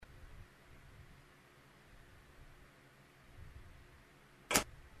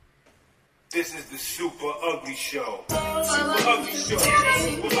This is the Super Ugly Show. Super Ugly Show.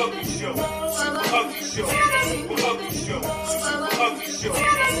 Super Ugly Show. Super Ugly Show. Super Ugly Show. Super Ugly Show.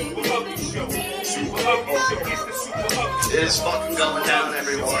 Super Ugly Show. Super Ugly Show. It's the Super Ugly Show. It is fucking going down,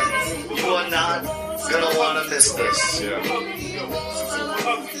 everyone. You are not gonna want to miss this. Super Ugly Show. Super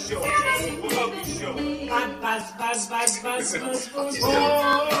Ugly Show. Super Ugly Show.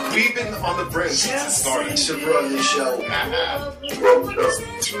 We've been on the brink since it started. Super Ugly Show.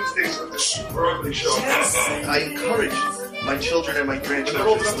 Tuesdays on the Super Ugly Show. I encourage my children and my grandchildren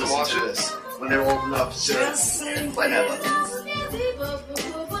to listen to this when they're old enough to whatever.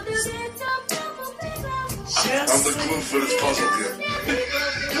 I'm the clue for this puzzle here.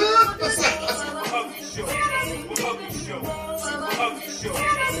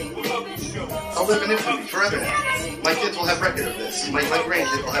 I'll live in infamy forever now. My kids will have record of this. My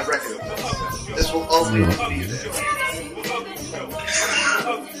grandkids will have record of this. This will always be there.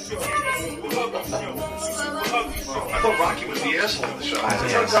 I thought Rocky was the asshole of the show. It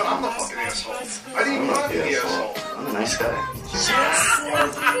turns out I'm the fucking asshole. I didn't even want to be the asshole. I'm a nice guy.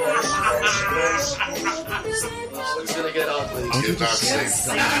 It's gonna get ugly. You're not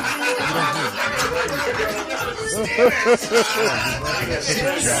safe.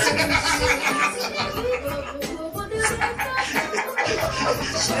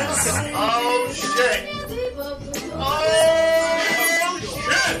 Oh shit! Oh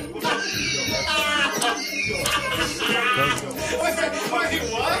shit! Wait,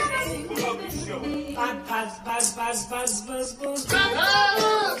 what?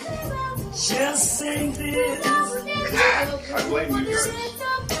 I blame you guys.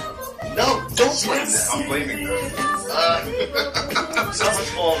 No, don't blame them. I'm blaming them. Someone's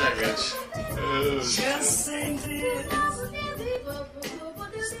fault, Rich.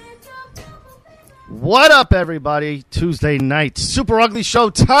 What up, everybody? Tuesday night, Super Ugly Show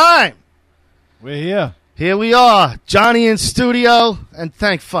time. We're here. Here we are, Johnny in studio, and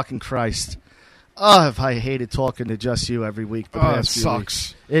thank fucking Christ. Oh, have I hated talking to just you every week. The It past few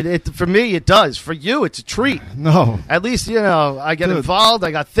sucks. weeks. It for me, it does. For you, it's a treat. No. At least, you know, I get Dude. involved.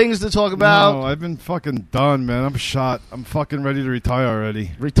 I got things to talk about. No, I've been fucking done, man. I'm shot. I'm fucking ready to retire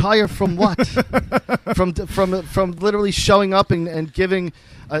already. Retire from what? from literally showing up and giving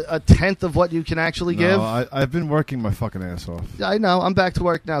a tenth of what you can actually give. No, I've been working my fucking ass off. I know. I'm back to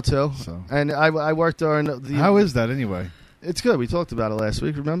work now too, So. and I worked during the. How is that anyway? It's good. We talked about it last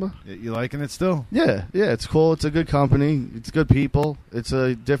week. Remember? You liking it still? Yeah. It's cool. It's a good company. It's good people. It's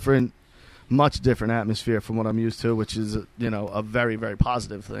a much different atmosphere from what I'm used to, which is a very, very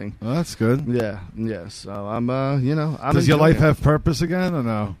positive thing. Well, that's good. Yeah. So I'm I'm. Does your enjoying life it. have purpose again or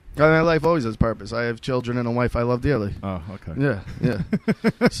no? My life always has purpose. I have children and a wife I love dearly. Oh, okay. Yeah.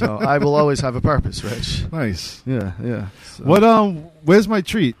 So I will always have a purpose, Rich. Nice. Yeah. So. What? Where's my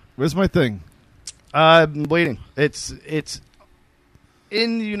treat? Where's my thing? I'm waiting. It's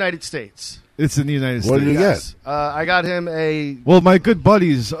in the United States. It's in the United What States. did you Yes. I got him a. Well, my good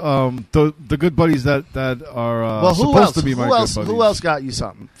buddies, the good buddies that are Well, who supposed else? to be my Who good else? buddies. Who else got you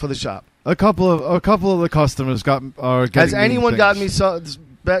something for the shop? A couple of the customers are getting. Has anyone me gotten me things.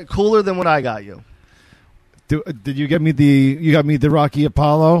 cooler than what I got you? Did you get me the Rocky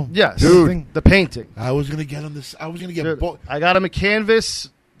Apollo? Yes, Dude. The painting. I was gonna get him this. I was gonna get Dude, both. I got him a canvas.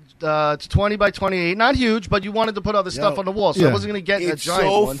 It's 20 by 28, not huge, but you wanted to put other stuff on the wall, so I Yeah. wasn't going to get a It's giant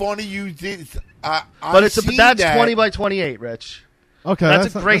so one. funny you did. But that's 20 by 28, Rich. Okay,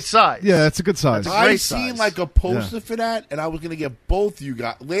 That's a great size. Yeah, that's a good size. That's a I great seen size. like a poster for that, and I was gonna get both you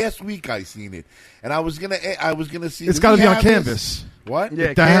guys. Last week I seen it, and I was gonna see. It's do got to we be on have this? canvas. What?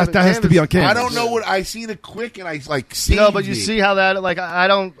 Yeah, That has to be on canvas. I don't know what I seen it quick, and I like saved No, but you it. see how that I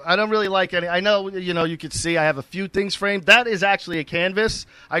don't really like any. I know you could see I have a few things framed. That is actually a canvas.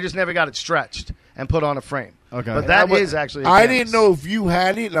 I just never got it stretched and put on a frame. Okay. But that is actually. I canvas. didn't know if you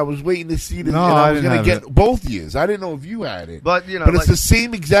had it, and I was waiting to see this. No, and I I was didn't gonna have get it. both years. I didn't know if you had it, But but it's the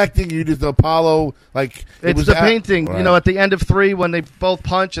same exact thing. You did the Apollo, like it It's was the painting. Right. At the end of 3 when they both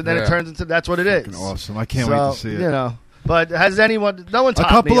punch, and then it Yeah. turns into. That's what it is. Fucking awesome. I can't wait to see it. But has anyone? No one A topped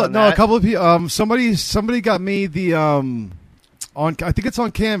couple me of on that. a couple of people. Somebody got me the on. I think it's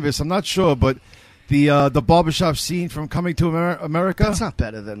on canvas. I'm not sure, but the barbershop scene from Coming to America. That's not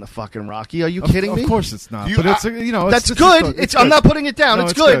better than the fucking Rocky. Are you kidding me? Of course it's not. You- but it's That's it's good. It's I'm not putting it down. No,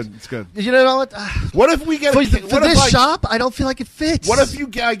 it's good. It's good. You know what? What if we get For, a, for what if this I- shop, I don't feel like it fits. What if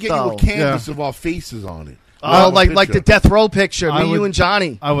I get you So, a canvas yeah. of our faces on it? Oh, like the picture. death row picture, I me, you, would- and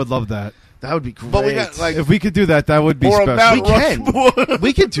Johnny. I would love that. That would be great. But we got like If we could do that, that would be or a special. Mount We can. Rushmore.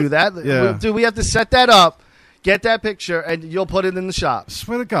 We can do that. Yeah. Do we have to set that up? Get that picture, and you'll put it in the shop.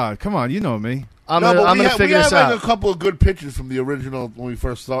 Swear to God, come on, you know me. I'm No, but gonna we figure have this like out. a couple of good pictures from the original when we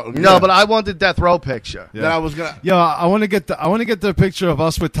first started. No, but I want the death row picture. Yeah. That I was gonna. Yo, I want to get the picture of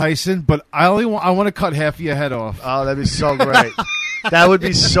us with Tyson, but I want to cut half of your head off. Oh, that'd be so great. That would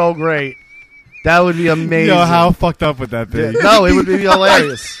be so great. That would be amazing. Yo, how fucked up would that be? No, it would be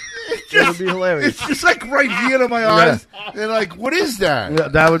hilarious. It would be hilarious. It's just like right here to my eyes. And like, what is that? Yeah,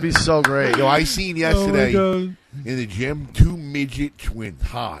 that would be so great. Yo, I seen yesterday Oh my God. in the gym 2 midget twins,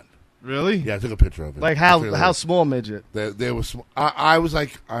 hot. Really? Yeah, I took a picture of it. Like I'll show you how later. small midget? They were. I was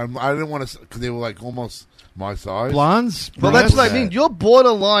like, I didn't want to because they were like almost my size. Blondes? Well, that's what I that? mean. You're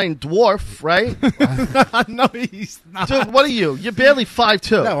borderline dwarf, right? No, he's not. Dude, what are you? You're barely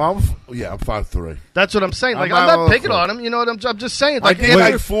 5'2". No, I'm 5'3". That's what I'm saying. Like, I'm I'm not not picking close. on him. You know what I'm just saying. I Like, think if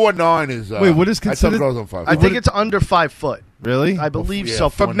like I- 4'9" is. Wait, what is considered- I thought girls on 5'. I think it's under 5 foot. Really? I believe yeah, so.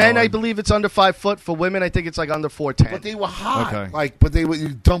 For 4'9". men, I believe it's under 5 foot. For women, I think it's like under 4'10". But they were hot. Okay. Like, but they were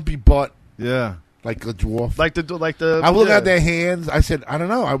dumpy butt, Yeah. like a dwarf. like the. I look yeah. at their hands. I said, I don't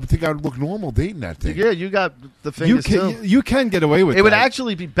know. I would think I would look normal dating that thing. Yeah, you got the You fingers too. can get away with It would that.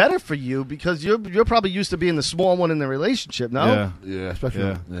 actually be better for you because you're probably used to being the small one in the relationship. No. Yeah. Yeah, especially.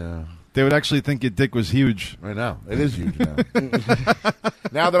 Yeah. Yeah. They would actually think your dick was huge. Right now, it is huge now.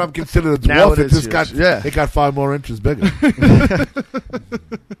 Now that I'm considered a Now dwarf, it it is just huge. got Yeah. it got 5 more inches bigger.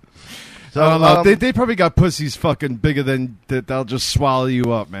 So, I don't know. um, They probably got pussies fucking bigger than that. They'll just swallow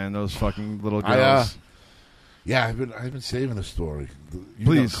you up, man. Those fucking little girls. Yeah, I've been saving the story. You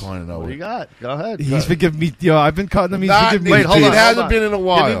Please. kind of know what do it. you got? Go ahead. He's been giving me. Yo, I've been cutting him. He's Not- been giving me. Wait, hold it on. hasn't hold on. been in a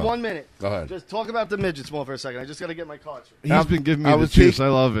while. Give me 1 minute. Go ahead. Just talk about the midgets more for a second. I just got to get my cards. He's been giving me I the was juice. taking- I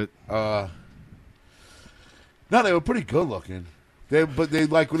love it. No, they were pretty good looking. But they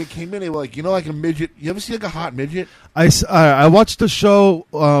like when it came in, they were like, like a midget. You ever see like a hot midget? I watched the show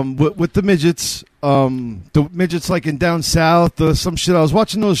with the midgets. The midgets like in down south or some shit. I was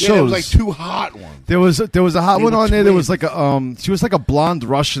watching those Yeah, shows. there was like 2 hot ones. There was a hot They one were on there. There was twins. like a she was like a blonde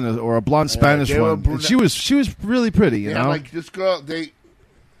Russian or a blonde Spanish they were one. And brunette. she was really pretty. You Yeah, know, like this girl.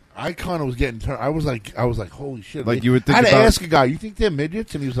 I kind of was getting turned. I was like, holy shit! Like you would think I had to about- ask a guy, "You think they're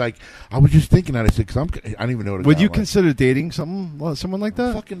midgets?" And he was like, "I was just thinking that." I said, "Cause I don't even know what." It would you like. consider dating someone like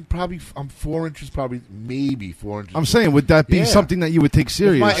that? Fucking probably. I'm 4 inches, probably maybe 4 inches. I'm saying, would that be Yeah. something that you would take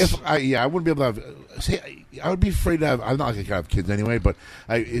serious? I wouldn't be able to have. Say, I would be afraid to have. I'm not gonna have kids anyway, but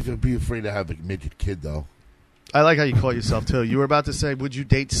if I'd be afraid to have a midget kid though. I like how you caught yourself too. You were about to say, "Would you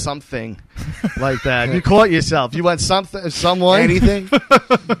date something like that?" You caught yourself. You went someone. Anything?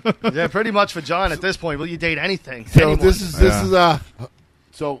 Yeah, pretty much for John at this point. Will you date anything? So Anyone. this is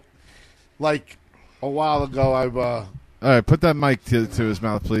so like a while ago I've All right, put that mic to his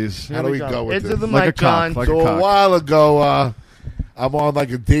mouth, please. how do we go with Into this? the Like a mic, cock, John. like So a a cock. while ago, I'm on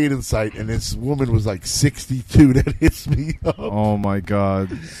like a dating site, and this woman was like 62 that hits me up. Oh my god!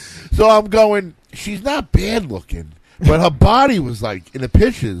 So I'm going. She's not bad looking, but her body was like in the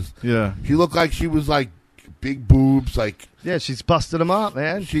pictures. Yeah. She looked like she was like big boobs, like Yeah, she's busted him up,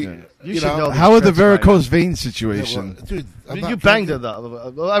 man. she. You should know. How are the tricks by now. varicose vein Yeah, well, situation? dude, I'm You not banged trying her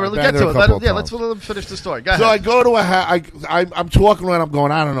to- though. I really banged get her to a it. couple Yeah, of let's finish the story. Go So I ahead. go to a I'm talking around. I'm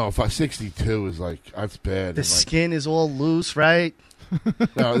going. I don't know if 62 is like that's bad. The And, like, skin is all loose, right?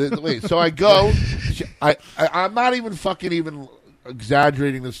 No, wait. So I go. I'm not even fucking even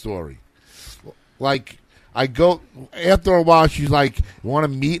exaggerating the story. Like I go after a while. She's like, "Want to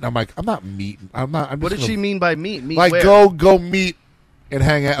meet?" And I'm like, "I'm not meeting. I'm not." I'm What just did she gonna- mean by meet? Meet Like where? go meet and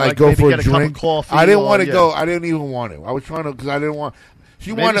hang out. Like Like go maybe for get a a cup of drink. coffee I didn't or- want to yeah. go. I didn't even want to. I was trying to because I didn't want.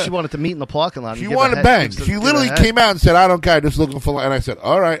 She Maybe wanted. she wanted to meet in the parking lot. and She give wanted a to head- bang. give She a literally head. came out and said, "I don't care. Just looking for." And I said,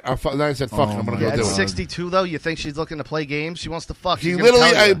 "All right." Then I said, "Fuck it, I'm gonna Oh go my do At it." 62 though, you think she's looking to play games? She wants to fuck. She She's gonna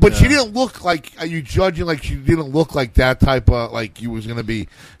literally, tell you. but she didn't look like. Are you judging like she didn't look like that type of like you was gonna be?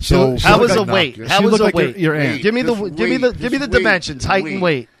 So She How looked was the like- weight? She How She was looked the like weight? your aunt. Give me the Just give me wait, the just dimensions, height wait. and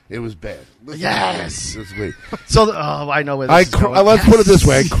weight. It was bad. Listen, Yes. Just wait. So I know where this is going. Let's put it this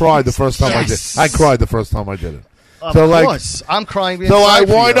way. I cried the first time Yes. I did. I cried the first time I did it. Of So, like- course, I'm crying. So I inside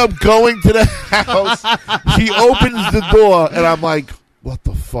for wind you. up going to the house. She opens the door, and I'm like, "What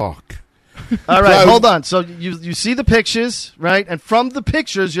the fuck?" All right, So I- hold on. So you see the pictures, right? And from the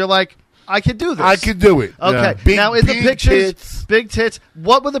pictures, you're like, I could do this. I could do it. Okay. Yeah. Big- Now in the big pictures, tits. big tits.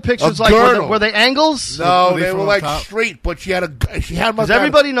 What were the pictures A like? girdle. Were they angles? No, Were they they from were on like top? straight, but she had my Because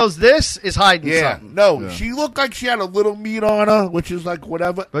everybody knows this is hiding Yeah, something. no, Yeah. she looked like she had a little meat on her, which is like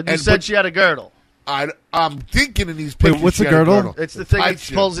whatever. But you said she had a girdle. I'm thinking in these pictures. what's she a had girdle? It's the thing Tight that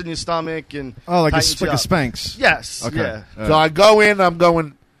shit. pulls in your stomach and Oh, like tightens you a up. Spanx. Yes. Okay. Yeah. So I go in. I'm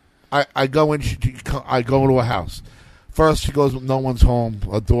going. I go in. I go to a house. First, she goes. No one's home.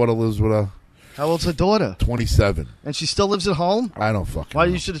 Her daughter lives with her. How old's her daughter? 27. And she still lives at home? I don't fucking Well,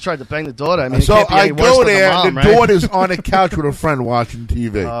 know. you should have tried to bang the daughter. I mean, it So can't be I any worse go than there, the mom, and the right? daughter's on a couch with a friend watching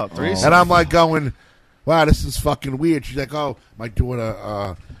TV. threesome. And I'm like going, wow, this is fucking weird. She's like, oh, my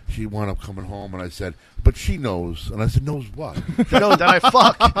daughter, she wound up coming home. And I said, but she knows. And I said, knows what? She knows that I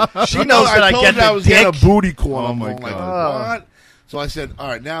fuck. She knows that I told get her I the was getting dick. a booty call. Oh, I'm my going like, God. what? So I said, all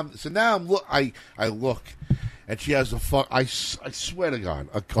right, now I'm look. I look, and she has a fuck. I swear to God,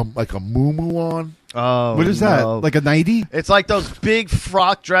 like a moo on. Oh, What is that? no. Like a 90? It's like those big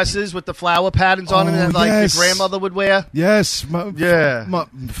frock dresses with the flower patterns on it that like yes. your grandmother would wear. Yes. Yeah. My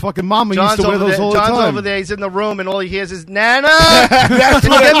fucking mama John's used to wear over those there. all John's the time. over there. He's in the room, and all he hears is "Nana,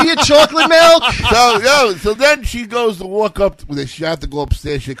 can you get me a chocolate milk?" So then she goes to walk up. She have to go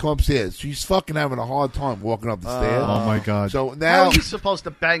upstairs. She come upstairs. She's fucking having a hard time walking up the stairs. Oh, my God. So How now are you supposed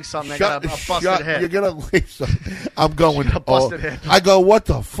to bang something that got a busted head? You're gonna leave. I'm going. Got a busted head. I go, what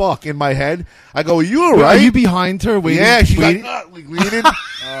the fuck in my head? I go, you all Wait, right? Are you behind her waiting? Yeah, she's waiting? like leaning.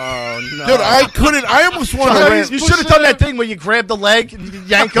 Oh no! Dude, I couldn't. I almost wanted to. You should have done that thing where you grab the leg and you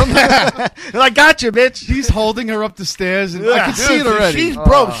yank him. And I got you, bitch. He's holding her up the stairs, and I Yeah. can see it already. She's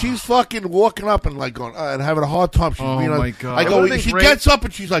bro. She's fucking walking up and like going and having a hard time. She's Oh, being my God. I It go. would've been She great. gets up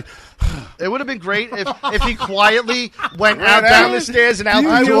and she's like, It would have been great if he quietly went out down the stairs and out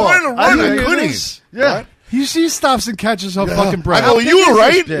I the door. wanted to run. I think it couldn't. is. Yeah. What? She stops and catches her fucking I breath. go, big you is all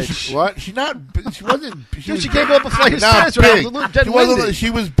right? this bitch? What? She not. She wasn't. She Dude, was she can't go up a flight of not stairs without big. a little dead She wasn't. winded. She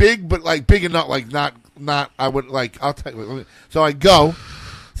was big, but like big enough. Like not. I would like. I'll tell you. So I go.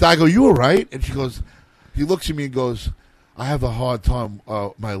 So I go. You all right? And she goes. He looks at me and goes, I have a hard time.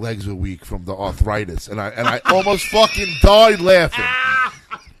 My legs are weak from the arthritis, and I almost fucking died laughing.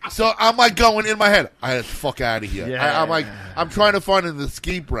 So I'm like going in my head. I had to fuck out of here. Yeah. I'm like, I'm trying to find an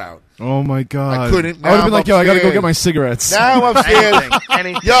escape route. Oh my God! I couldn't. I would have Now been like, I'm "Yo, I gotta go upstairs. get my cigarettes." Now I'm upstairs.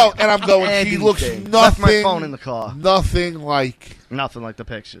 Anything. Yo, and I'm going. She looks Anything. nothing. Left my phone in the car. Nothing like. Nothing like the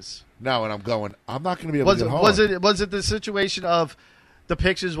pictures. No, and I'm going. I'm not going to be able to get home. Was it the situation of the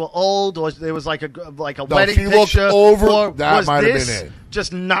pictures were old, or there was like a No, wedding she looked picture? over- or that was might have this been it.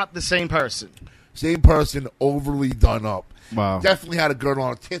 just not the same person? Same person, overly done up. Wow. Definitely had a girdle on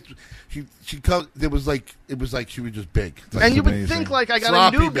her tits. She come. It was like she was just big. Like And you would amazing. think, like, I got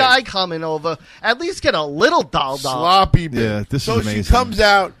Sloppy a new bitch. guy coming over. At least get a little doll. sloppy big. Yeah, this so is amazing. she comes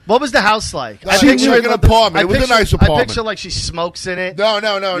out. What was the house like? She lived in an apartment. It was a nice I apartment. picture like she smokes in it. No. You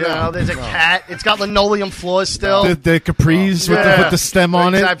know, there's a cat. It's got linoleum floors still. The capris with the stem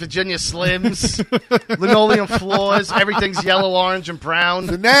on it. Virginia Slims, linoleum floors. Everything's yellow, orange, and So brown.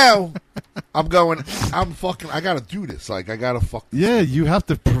 now I'm going. I got to do this. Like I got to fuck. Yeah, you have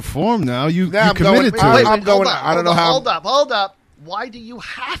to perform now. You Now I'm committed going- to it. I'm going- I don't know how- Hold up. Why do you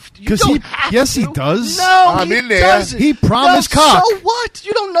have to? You 'Cause don't he- have yes, to. he does. No, I'm he in there. doesn't. He promised no, cock. So what?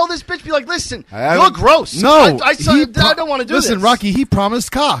 You don't know this bitch. Be like, listen, I haven't- you're gross. No, I don't want to do Listen, this. Rocky, he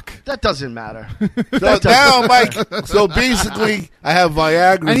promised cock. That doesn't matter. So now I'm like, so basically, I have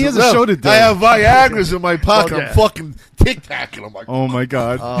Viagra. And he has a show to do. I have Viagra's in my pocket. Okay. I'm fucking tic-tacking. I'm like, Oh my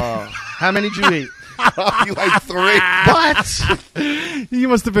God! How many did you eat? you like 3. What? He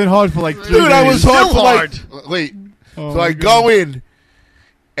must have been hard for like 3 Dude, days. I was Still hard for hard. like. Wait. Oh So my I God. go in,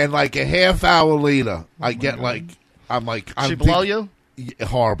 and like a half hour later, I get like, I'm like, She blow you? Yeah,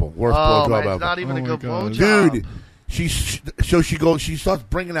 horrible. Worst Oh, blowjob man, ever. it's not even Oh a my good God. blowjob. Dude, she starts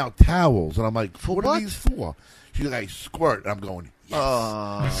bringing out towels, and I'm like, For what what? are these for? She's like, squirt, and I'm going,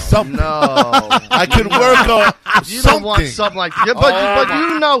 Oh, something. no. I could work on You something. don't want something like that. But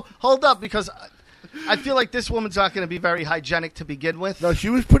you know, hold up, because I feel like this woman's not going to be very hygienic to begin with. No, she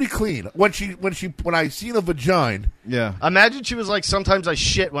was pretty clean. When I seen a vagina, Yeah. Imagine she was like, sometimes I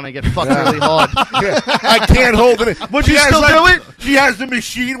shit when I get fucked really hard. I can't hold it in. Would She you has, still like, do it? She has the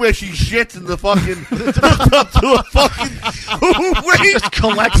machine where she shits in the fucking hooked up to a fucking wait. Just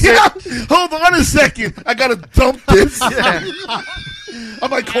collects Yeah. it. Hold on a second. I gotta dump this.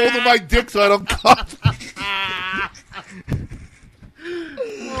 I'm like holding my dick so I don't cough.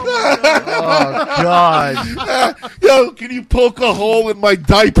 Oh, God. Yo, can you poke a hole in my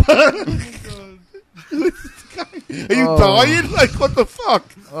diaper? Are you dying? Like, what the fuck?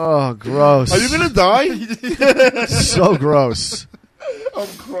 Oh, gross. Are you gonna die? So gross. I'm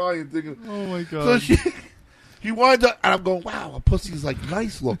crying. Thinking, Oh my God! so she wind up, and I'm going, wow, a pussy's like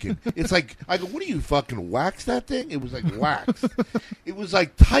nice looking. It's like, I go, what do you fucking wax that thing? It was like wax. It was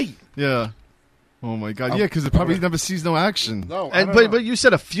like tight. yeah. Oh my God! Yeah, because it probably never sees no action. No, I And don't know. but you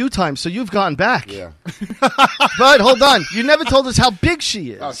said a few times, so you've gone back. Yeah. But hold on, you never told us how big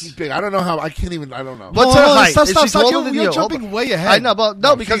she is. Oh, she's big. I don't know how. I can't even. I don't know. What's Hold her on, height? Stop! Is Stop! she Stop! taller You're, than you're you? jumping way ahead. I know, but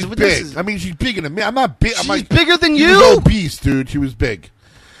no, because she's this big. is I mean, she's bigger than me. I'm not big. I'm she's like bigger than she was you. obese, dude. She was big.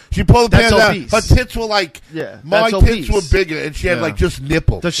 She pulled the That's pants obese. down. Her tits were like, Yeah, my that's tits obese. were bigger, and she had Yeah. like just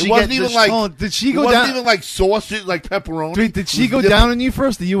nipples. Does she it wasn't get- even does- like. Oh, did she it go wasn't down? even like sausage, like pepperoni. Wait, did she It go was down nipple- on you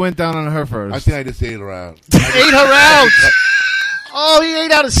first, or you went down on her first? I think I just ate her out. Ate her out. Oh, he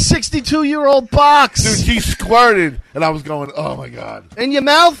ate out a 62-year-old box. Dude, she squirted, and I was going, oh my god. In your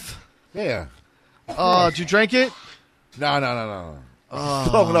mouth? Yeah. Oh, did you drink it? No.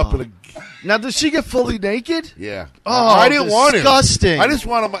 Throwing up in a. Now, does she get fully naked? Yeah. Oh, I didn't want it. disgusting. I just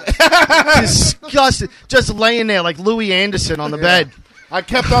wanted my. Disgusting. Just laying there like Louis Anderson on the bed. I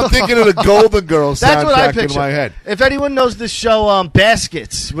kept on thinking of the Golden Girls That's what I soundtrack in picture. my head. If anyone knows this show,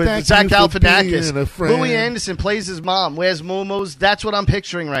 Baskets, with Thank Zach you for being a Galifianakis, friend. Louis Anderson plays his mom, wears muumuus. That's what I'm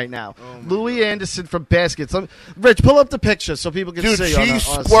picturing right now. Louis Anderson from Baskets. Rich, pull up the picture so people can Dude, see. she on the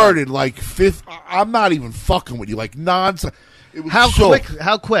squirted like fifth. I'm not even fucking with you. Like nonsense. It was How so- quick?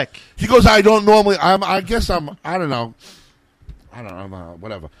 How quick? She goes, I don't normally. I guess I'm. I don't know.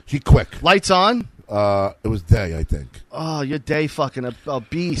 Whatever. She quick. Lights on? It was day, I think. Oh, your day fucking a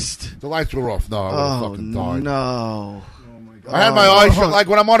beast. The lights were off. No, I would have Oh, fucking died. no. I had my eyes shut. Like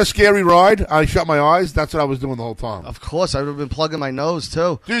when I'm on a scary ride, I shut my eyes. That's what I was doing the whole time. Of course, I would have been plugging my nose,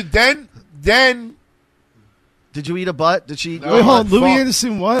 too. Dude, then Did you eat a butt? Did she eat No. Wait, hold on. fuck. Louis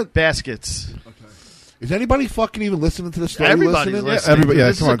Anderson, what? Baskets? is anybody fucking even listening to the story? Everybody's listening? listening. everybody- yeah,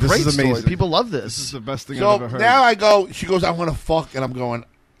 this come is on, a this great is story. amazing. People love This is this. the best thing I've So ever heard. now I go. She goes, I want to fuck, and I'm going.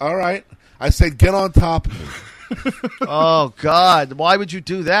 All right. I said, get on top of me. Oh, God. Why would you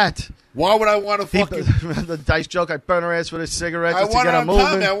do that? Why would I want to People, fucking? the dice joke, I burn her ass with a cigarette I just to want get it her on top of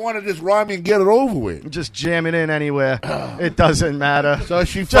me. moving. I want to just rhyme me and get it over with. Just jam it in anywhere. It doesn't matter. So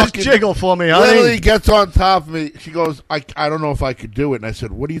she Just fucking jiggle for me, literally honey. gets on top of me. She goes, I don't know if I could do it. And I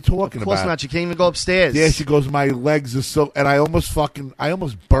said, what are you talking Of course about? not. You can't even go upstairs. Yeah, she goes, my legs are so, and I almost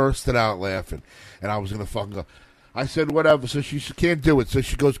bursted out laughing, and I was gonna fucking go. I said, whatever. So she can't do it. So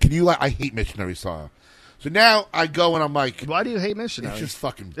she goes, can you I hate missionary style. So now I go and I'm like, Why do you hate missionaries? it's just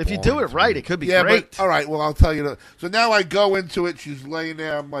fucking. If you boring do it to right, me. it could be yeah, great. but all right. Well, I'll tell you. So now I go into it. She's laying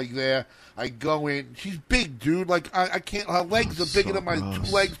there. I'm like there. I go in. She's big, dude. Like I can't. Her legs are bigger than my two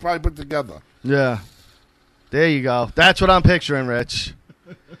legs probably put together. Yeah. There you go. That's what I'm picturing, Rich.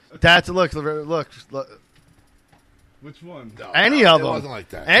 That's look. Which one? No, Any no, of it them. wasn't like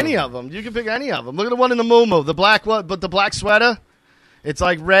that. Any of them. You can pick any of them. Look at the one in the muumuu. The black one, but the black sweater. It's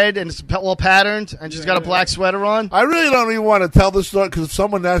like red and it's all patterned, and she's got a black sweater on. I really don't even want to tell this story because if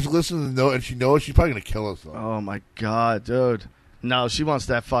someone actually listens and she knows, she's probably gonna kill us. Oh my god, dude! No, she wants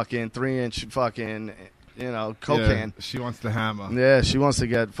that fucking 3-inch fucking, coke can. She wants the hammer. Yeah, she wants to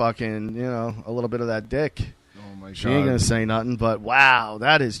get fucking, a little bit of that dick. Oh my god. She ain't gonna say nothing, but wow,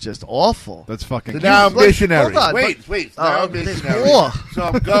 that is just awful. That's fucking. So now I'm look, missionary. hold on, Wait. Oh, Now I'm okay, there's missionary. more. So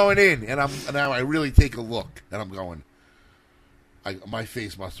I'm going in, and now I really take a look, and I'm going. My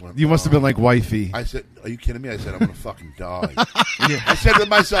face must have went. You must have been like wifey. I said, "Are you kidding me?" I said, "I'm gonna fucking die." I said to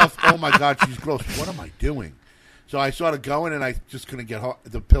myself, "Oh my god, she's gross. What am I doing?" So I started going, and I just couldn't get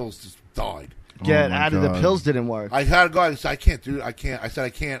the pills. Just died. Get my out of the God. pills didn't work. I had to go. I said, "I can't do it. I can't." I said,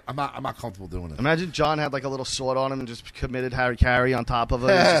 "I can't. I'm not comfortable doing it." Imagine John had like a little sword on him and just committed Harry Carey on top of it.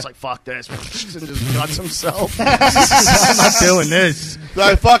 He's just like, fuck this. And just cuts himself. I'm not doing this. So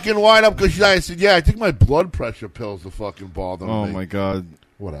I fucking wind up because I said, "Yeah, I think my blood pressure pills are fucking bothering Oh me." my god.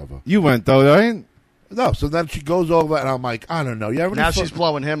 Whatever. You went though, right? No, so then she goes over, and I'm like, I don't know. You ever Now she's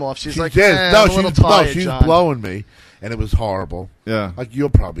blowing him off. She's like, did. I'm a little tired, she's John. blowing me, and it was horrible. Yeah. Like you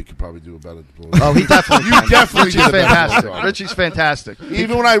could probably do a better. Oh, he definitely You can. definitely Richie's did a better fantastic. job. Richie's fantastic.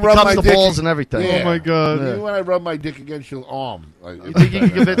 Even when I rub Comes my the dick, balls and everything. Yeah. Oh my god. Yeah. Even when I rub my dick against your arm, like, You think you can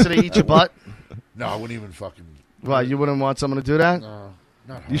convince her to eat your butt? No, I wouldn't even fucking. Why, you wouldn't want someone to do that? No,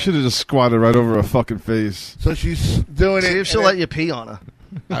 not her. You should have just squatted right over her fucking face. So she's doing See it. if she'll and let you pee on her.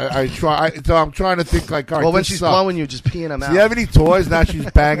 I try. So I'm trying to think like, all right, Well, when this she's sucks. blowing you, just pee in her mouth. Do you have any toys? Now she's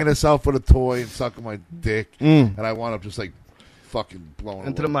banging herself with a toy and sucking my dick, and I wound up just like fucking blowing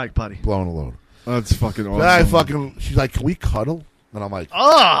Into a the load. mic, buddy. Blowing a load. That's fucking awesome. Then I fucking. She's like, "Can we cuddle?" And I'm like,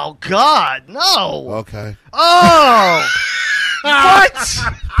 Oh, God, no. "Okay, Oh. What?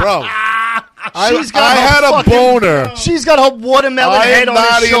 bro." She's got I her had a fucking- boner. She's got her watermelon I head am on her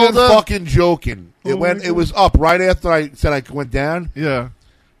not even shoulder. fucking joking. It it was up right after I said I went down. Yeah.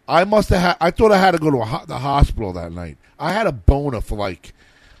 I must have had. I thought I had to go to the hospital that night. I had a boner for like.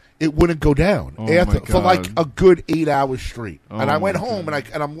 It wouldn't go down Oh after my for like God. a good 8 hours straight, and I Oh went my home God.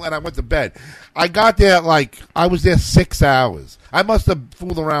 and I went to bed. I got there I was there 6 hours. I must have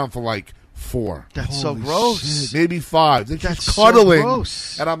fooled around for like 4, That's so Holy gross. shit. maybe 5. Then That's she's so cuddling,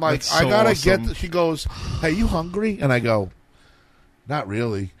 gross. and I'm like, That's I so gotta awesome. get. She goes, "Hey, you hungry?" And I go, "Not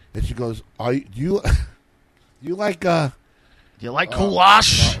really." And she goes, "Do you like You like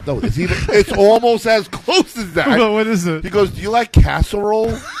goulash? No, it's almost as close as that. What is it? He goes, "Do you like casserole?"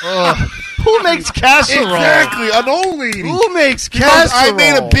 Who makes casserole? Exactly, an old lady. Who makes Because casserole? I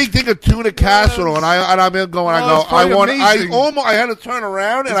made a big thing of tuna casserole, and I'm in going. I Oh, go. it's probably amazing. I had to turn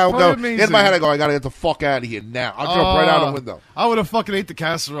around, and It's I go probably amazing. in my head. I go, I gotta get the fuck out of here now. I'll jump right out the window. I would have fucking ate the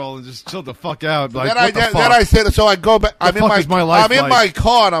casserole and just chilled the fuck out. Like, then what the fuck? I said, so I go back. I'm in fuck my, is my life I'm in like? my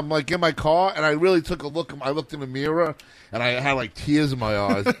car, and I'm like in my car, and I really took a look. I looked in the mirror, and I had like tears in my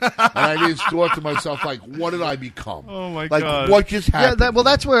eyes, and I just thought to myself, like, what did I become? Oh, my like, God. what just happened? Yeah,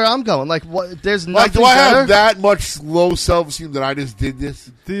 that's where I'm going. Like, what? There's like, nothing do I better. have that much low self-esteem that I just did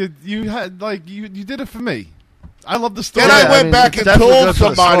this? Dude, you had like you did it for me. I love the story. Then I Yeah, I went mean, back it's and definitely told good for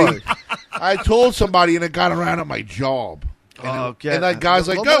the somebody. story. I told somebody, and it got around at my job. Oh, And that guy's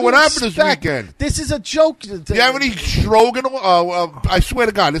like, Well, "Good, what do you happened this expect? weekend? This is a joke. Do you have any stroganoff?" I swear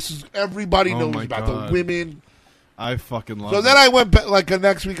to God, this is everybody Oh, knows my about God. the women. I fucking love So it. then I went back, like the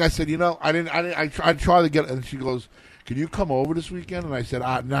next week. I said, I tried to get, and she goes, "Can you come over this weekend?" And I said,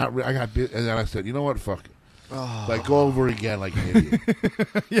 "Not really. I got," and then I said, "You know what? Fuck it. Like go over again, like an idiot."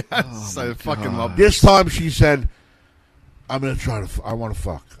 Yes, I fucking love it. This time she said, "I'm gonna try to. I want to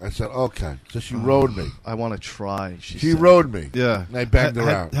fuck." I said, "Okay." So she rode me. I want to try. She She said. rode me. Yeah. And I banged her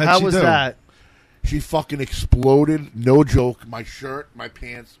out. How'd How she was do? that? She fucking exploded. No joke. My shirt, my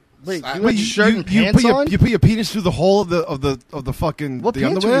pants. Wait, I- you had shirt and pants put on? you put your penis through the hole of the fucking What the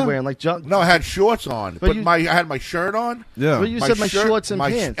pants underwear? were you wearing? Like junk? No, I had shorts on, but you- I had my shirt on. Yeah. Well, you My said my shirt, shorts and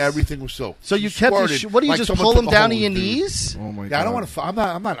my pants. everything was soaked. So you She kept your squirted what do you like just someone pull them took a down to hose, your dude. knees? Oh my god. Yeah, I don't want to. I'm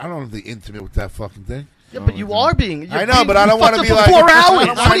not. I don't want to be intimate with that fucking thing. Yeah, but you are being. I know, but I don't want to be for like 4 hours. I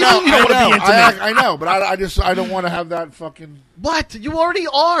know, What do you mean you don't want to be intimate? I know, but I don't want to have that fucking. What? You already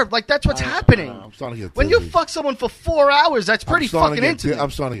are. Like that's what's happening. I'm starting to get When you dizzy. fuck someone for 4 hours, that's pretty fucking intimate.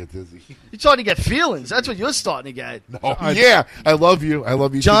 I'm starting to get dizzy. You're starting to get feelings. That's what you're starting to get. Oh yeah, I love you. I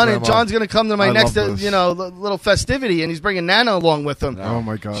love you, John too, and Grandma. John's gonna come to my I next, love this. little festivity, and he's bringing Nana along with him. Oh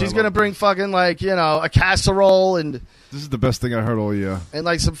my god. She's I gonna love bring fucking like a casserole and This is the best thing I heard all year.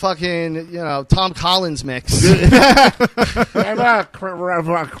 like some fucking Tom Collins mix. I have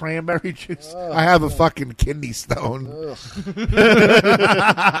cranberry juice. I have a fucking kidney stone.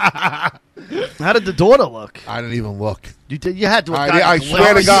 How did the daughter look? I didn't even look. You did. You had to. Have I gotten a swear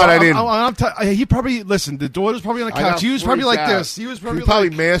to glimpse. God, I didn't. He probably listen. The daughter's probably on the I got couch. He was probably freaked like out. this. He was probably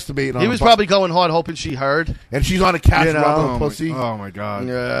like, masturbating. On He a was bu- probably going hard, hoping she heard. and she's on the couch You know. rubbing oh, her pussy. oh my god.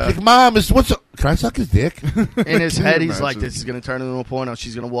 Yeah. Like, Mom, what's up? Can I suck his dick? In his Can head, you he's like, imagine? "This is going to turn into a porno.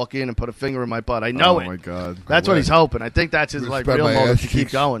 She's going to walk in and put a finger in my butt. I know Oh it. my god. That's what he's hoping. I think that's his like real motive to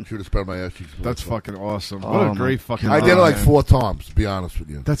keep going. Should have spread my ass cheeks. That's fucking awesome. Oh What a my great fucking. I did it like man. 4 times. To be honest with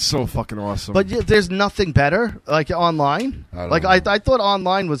you. That's so fucking awesome. But yeah, there's nothing better like online. I don't Like know. I thought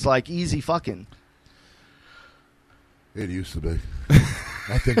online was like easy fucking. It used to be.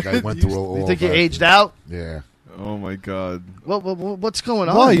 I think I went through all. You think you that. aged out? Yeah. oh my god. What's going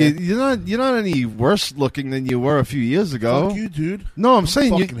on? Well, man? you're not any worse looking than you were a few years ago. Fuck you, dude. No, I'm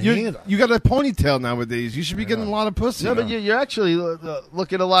saying fucking you hater. you got a ponytail nowadays. You should be getting a lot of pussy. No, but you're actually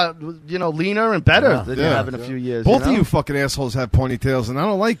looking a lot, leaner and better Yeah. than you Yeah. have in a few years. Both know? of you fucking assholes have ponytails, and I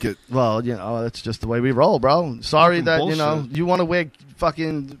don't like it. Well, that's just the way we roll, bro. Sorry Fucking that bullshit. you want to wear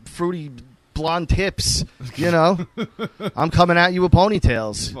fucking fruity blonde tips. I'm coming at you with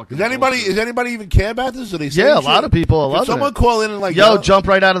ponytails. Fucking Does anybody even care about this? Or they say Yeah, a shit? lot of people are Could loving someone it. call in and like, Yo, jump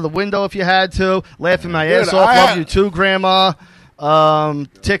right out of the window if you had to. Laughing my ass off. Love you too, Grandma.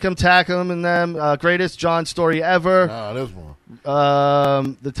 Tick 'em, tack 'em, and them. Greatest John story ever. No, there's more.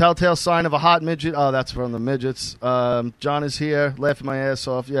 The telltale sign of a hot midget. Oh, that's from the midgets. John is here, laughing my ass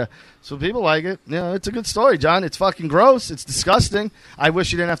off. Yeah, so people like it. Yeah, it's a good story, John. It's fucking gross. It's disgusting. I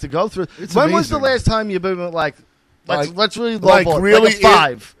wish you didn't have to go through. It's when was the amazing. last time you've been like? Let's really like lowball it. really like a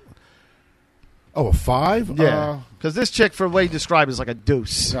 5. Oh, a 5? Yeah, because this chick, for the way you describe, is like a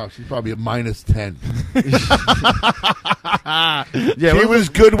deuce. No, she's probably a -10. Yeah, She was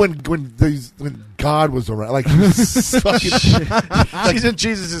good when God was around. Like, she's in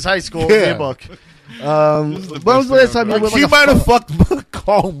Jesus' high school Yeah. yearbook. When was the last time you were she like might have fucked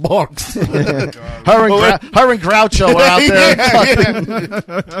Karl Marx. her and Groucho are out there.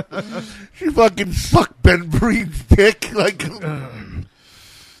 Yeah. She fucking sucked Ben Breen's dick. Like,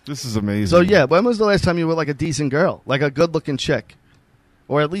 This is amazing. So yeah, when was the last time you were like a decent girl, like a good-looking chick,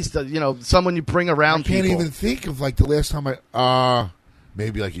 or at least someone you bring I around can't people? even think of like the last time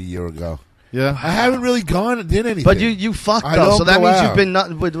maybe like a year ago. yeah, I haven't really gone and did anything. But you fucked I though, don't so that go means out. you've been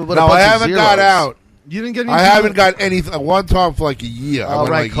nothing with a bunch No, of I haven't zeros. got out. you didn't get any. I haven't got anything. One time for like a year. I Oh went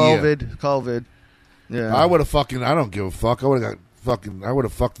right, like a year. COVID. Yeah, I would have fucking. I don't give a fuck. I would have got I would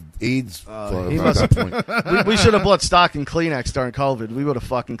have fucked AIDS he at must- that point. we should have bought stock in Kleenex during COVID. We would have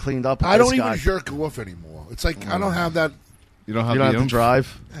fucking cleaned up. With I don't this even guy. jerk off anymore. It's like I don't have that. You don't have You don't the have to oomph?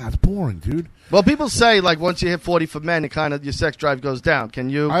 drive. It's boring, dude. Well, people say like once you hit 40 for men, it kind of your sex drive goes down. Can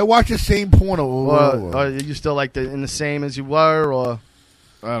you? I watch the same porn. or are you still like in the same as you were? Or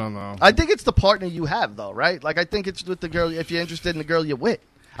I don't know. I think it's the partner you have, though, right? Like I think it's with the girl. If you're interested in the girl you're with,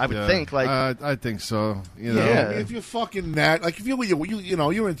 I would Yeah. think like. I think so. You know. Yeah. I mean, if you're fucking that, like if you're with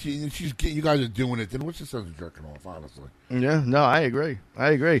you're into, you guys are doing it, then what's the sense of jerking off? Honestly, Yeah, no, I agree.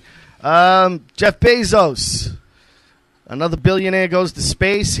 Jeff Bezos, another billionaire, goes to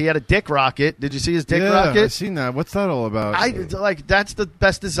space. He had a dick rocket. Did you see his dick yeah, rocket? I've seen that. What's that all about? I like that's the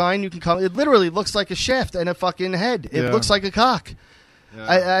best design you can come. It literally looks like a shaft and a fucking head. It Yeah. looks like a cock.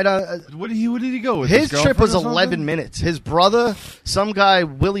 Yeah. I don't. What did he go with? His trip was girlfriend or 11 something? minutes. His brother, some guy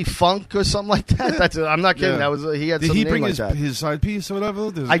Willie Funk or something like that. That's I'm not kidding. Yeah. That was he had Did some he name bring like that. his side piece or whatever?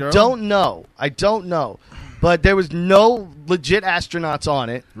 His I girl? don't know. But there was no legit astronauts on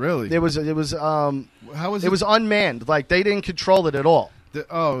it. Really? It was How was it was unmanned. Like they didn't control it at all. It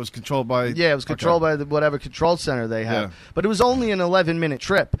was controlled by. Yeah, it was controlled by whatever control center they had. Yeah. But it was only an 11-minute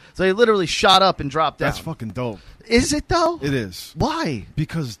trip. So they literally shot up and dropped down. That's fucking dope. Is it though? It is Why?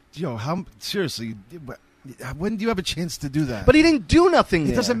 because how seriously. When do you have a chance to do that? But he didn't do nothing it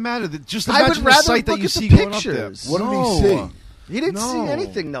there. doesn't matter. Just I would imagine the rather sight that look you at the see going up there. pictures. what did No. he see? He didn't see No.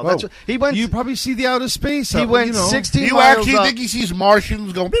 anything though. Whoa. That's what, he went. You probably see the outer space. he went 16 Do you miles actually up. think he sees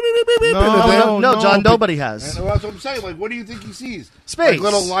Martians going? Beep, beep, beep, beep, No, beep, beep, No, beep? no, John. but- Nobody has. And that's what I'm saying. Like, what do you think he sees? Space. Like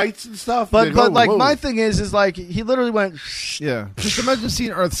little lights and stuff. But Whoa, like whoa. my thing is like he literally went. Yeah, just imagine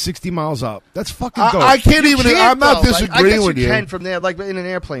seeing Earth 60 miles up. That's fucking dope. I can't even. Can't, I'm not though. Like, disagreeing I guess with you you. can from there. Like in an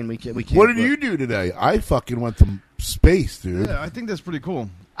airplane, we can't. What did but- you do today? I fucking went to space, dude. Yeah, I think that's pretty cool.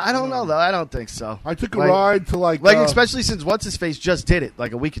 I don't know though. I don't think so. I took a Like- ride to like Especially since what's his face just did it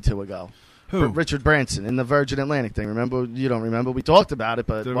like a week or two ago. Who? Richard Branson in the Virgin Atlantic thing. Remember? You don't remember? We talked about it,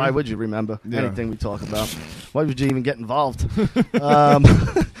 but Did why we? would you remember Yeah. anything we talk about? Why would you even get involved?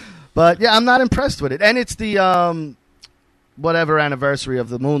 But yeah, I'm not impressed with it. And it's the whatever anniversary of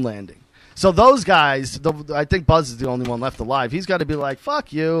the moon landing. So those guys, I think Buzz is the only one left alive. He's got to be like,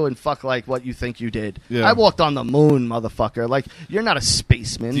 fuck you and fuck like what you think you did. Yeah. I walked on the moon, motherfucker. Like, you're not a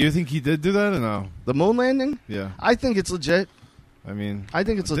spaceman. Do you think he did do that or no? The moon landing? Yeah, I think it's legit. I mean, I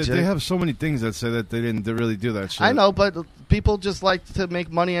think it's legit. they have so many things that say that they didn't really do that shit. I know, but people just like to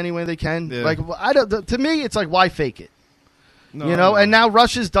make money any way they can. Yeah. Like I don't. To me, it's like why fake it? No, You know. no. And now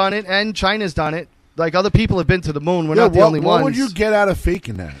Russia's done it, and China's done it. Like other people have been to the moon. We're not the what, only what ones. would you get out of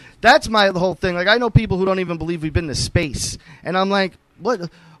faking that? That's my whole thing. Like I know people who don't even believe we've been to space, and I'm like, what?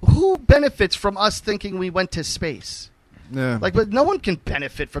 Who benefits from us thinking we went to space? Yeah. Like, but no one can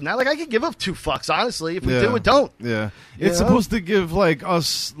benefit from that. Like, I could give up 2 fucks, honestly. If we Yeah. do it, don't. Yeah, You it's know? supposed to give like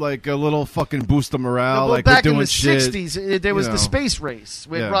us like a little fucking boost of morale. Well, like back we're in doing the shit. 60s, there was you the know. space race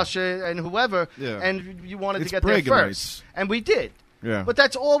with Yeah. Russia and whoever, Yeah. and you wanted It's to get there bragging first. rights. And we did. Yeah, But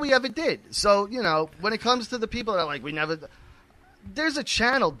that's all we ever did. So, you know, when it comes to the people that are like, we never. There's a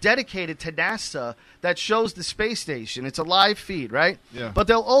channel dedicated to NASA that shows the space station. It's a live feed, right? Yeah. But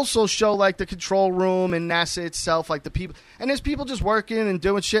they'll also show, like, the control room and NASA itself, like the people. And there's people just working and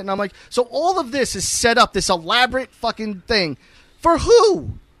doing shit. And I'm like, so all of this is set up, this elaborate fucking thing. For who?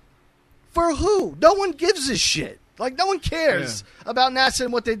 For who? No one gives a shit. Like, no one cares about NASA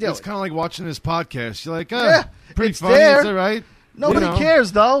and what they do. it's kind of like watching this podcast. You're like, Yeah, pretty it's funny. there. It's all right. Nobody You know.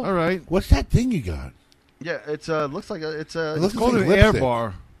 cares, though. All right. What's that thing you got? Yeah, it's looks like it's a. It looks It's called like an air lipstick.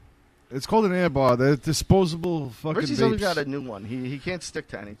 bar. It's called an air bar. They're disposable fucking Richie's always vapes. got a new one. He can't stick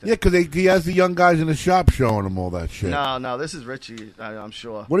to anything. Yeah, because he has the young guys in the shop showing him all that shit. No, this is Richie. I'm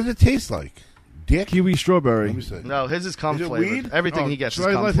sure. What does it taste like? Dick? Kiwi strawberry. Let me see. No, his is cum Is it flavored. weed? Everything Oh, he gets is should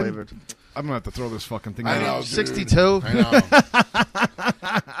I cum let him- flavored. I'm gonna have to throw this fucking thing I out. know, dude. 62. I know.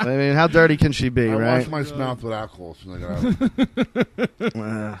 I mean, how dirty can she be, I right? wash my mouth with alcohol. So I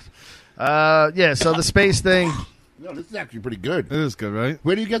got Yeah. So the space thing. No, this is actually pretty good. It is good, right?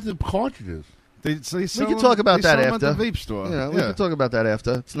 Where do you get the cartridges? They sell can them- talk about they that sell them after. At the vape store. You know, we yeah. can talk about that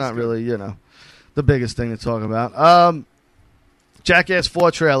after. It's not really, the biggest thing to talk about. Jackass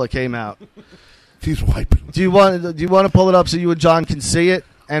 4 trailer came out. He's wiping. Do you want to pull it up so you and John can see it,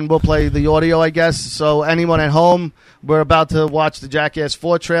 and we'll play the audio, I guess. So anyone at home, we're about to watch the Jackass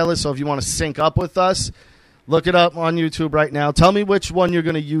 4 trailer. So if you want to sync up with us, look it up on YouTube right now. Tell me which one you're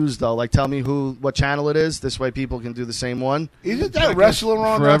going to use, though. Like, tell me what channel it is. This way, people can do the same one. Isn't that wrestler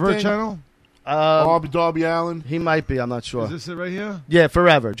on Forever that thing? channel? Darby Allen. He might be. I'm not sure. Is this it right here? Yeah,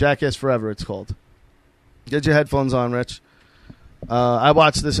 Forever. Jackass Forever. It's called. Get your headphones on, Rich. I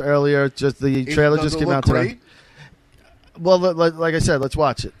watched this earlier. Just the trailer just came out today. Well, like I said, let's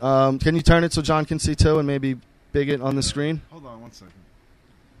watch it. Can you turn it so John can see too, and maybe big it on the screen? Hold on 1 second.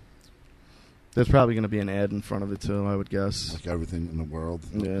 There's probably going to be an ad in front of it too, I would guess. Like everything in the world.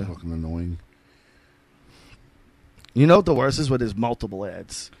 Yeah. Fucking annoying. You know what the worst is with his multiple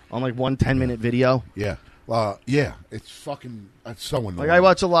ads on like 1 10-minute video. Yeah. It's fucking. That's so annoying. Like I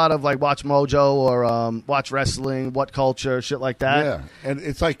watch a lot of like Watch Mojo or Watch Wrestling, What Culture, shit like that. Yeah, and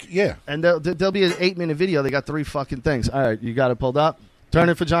it's like And there'll be an 8-minute video. They got 3 fucking things. All right, you got it pulled up. Turn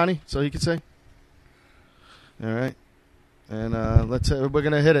it for Johnny so he can see. All right, and we're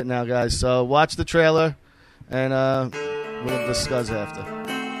gonna hit it now, guys. So watch the trailer, and we'll discuss after.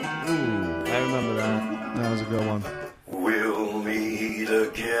 Ooh, I remember that. That was a good one. We'll meet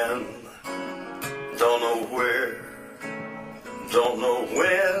again. Don't know where, don't know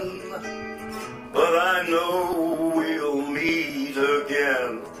when, but I know we'll meet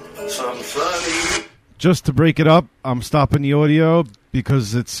again. Some sunny. Just to break it up, I'm stopping the audio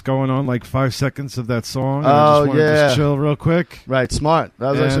because it's going on like 5 seconds of that song. And I just want to just chill real quick. Right, smart.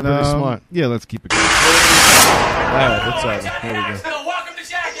 That was actually pretty smart. Yeah, let's keep it going. All right, let's over. Here we go. Welcome to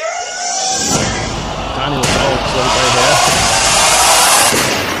Jackass. Johnny was old, so everybody there.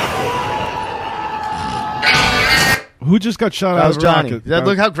 Who just got shot That out was of a Johnny. rocket?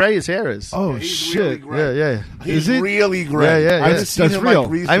 Look how gray his hair is. Oh, He's shit. really Yeah. He's Is it? really great. Yeah. I just seen That's him real.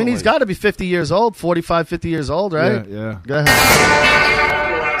 like recently. I mean, he's got to be 50 years old, 45, 50 years old, right? Yeah. Go ahead.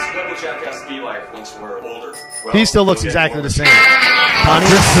 What will Jackass be like once we're older? Well, He still looks we'll get exactly more the same.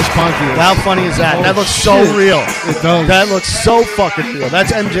 Chris Pontius. How funny is that? Oh, That looks so shit. real. It does. That looks so fucking real.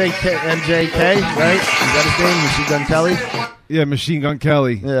 That's MJK, right? Is that his name? Machine Gun Kelly? Yeah, Machine Gun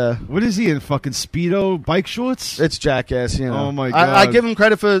Kelly. Yeah. What is he in? Fucking Speedo bike shorts? It's Jackass, you know. Oh, my I God. give him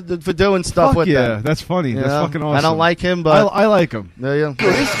credit for doing stuff Fuck with yeah, that. that's funny. You That's know? fucking awesome. I don't like him, but I like him. there you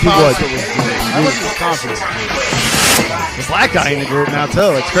go. His concert was great. I like his concert. The black guy in the group now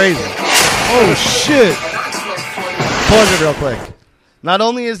too. It's crazy. Oh shit! Pause it real quick. Not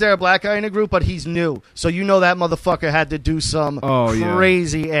only is there a black guy in the group, but he's new. So you know that motherfucker had to do some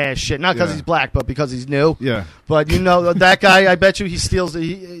crazy ass shit. Not because he's black, but because he's new. Yeah. But you know that guy, I bet you he steals.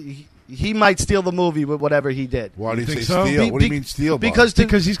 He might steal the movie with whatever he did. Why do you think say so? steal? What do you mean steal? Bob? Because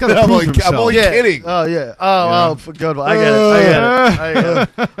He's got to prove himself. I'm only kidding. Oh yeah. Oh, for good one. I get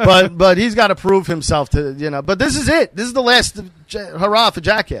it. But he's got to prove himself to But this is it. This is the last hurrah for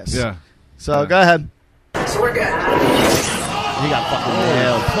Jackass. Yeah. So go ahead. So we're good. He got fucking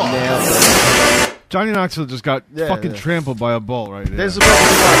nailed. Johnny Knoxville just got fucking yeah. trampled by a bull right there. There's a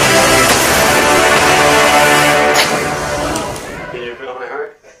Can you feel my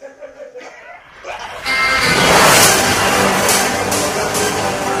heart?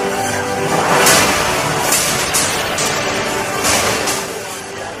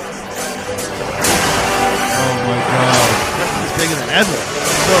 Oh my god. He's bigger than ever.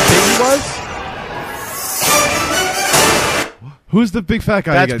 So big he was? Who's the big fat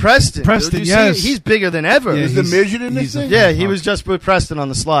guy That's again? Preston. Preston, Did you yes. see? He's bigger than ever. Yeah, Is the midget in this he's a- thing? Yeah, he was just with Preston on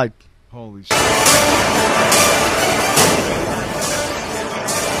the slide. Holy shit.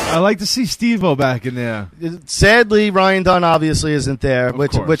 I like to see Steve-O back in there. Sadly, Ryan Dunn obviously isn't there,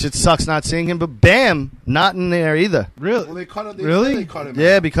 which course. it sucks not seeing him. But Bam, not in there either. Really? Well, they cut him. Really? They cut him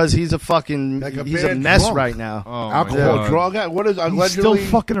Yeah, out. because he's a fucking Like a he's a bad mess drunk. right now. Oh, my Alcohol, God. drug. What is He's allegedly? still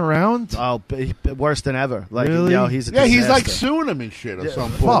fucking around? Oh, worse than ever. Like, Really? he's a Yeah, he's like disaster. suing him and shit or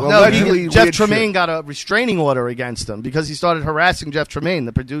something. Fuck. No, Allegedly Jeff weird Tremaine shit. got a restraining order against him because he started harassing Jeff Tremaine,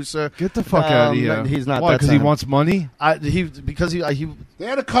 the producer. Get the fuck out of here. He's not. Why? That's Because he not him. wants money? Because he. They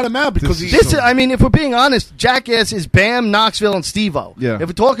had to cut him out because This he. This is, I mean, if we're being honest, Jackass is Bam, Knoxville, and Steve-O. Yeah. If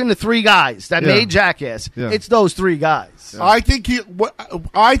we're talking to 3 guys that Yeah. made Jackass, Yeah. it's those 3 guys. I think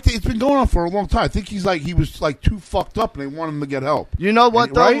I think it's been going on for a long time. I think he was like too fucked up, and they want him to get help. You know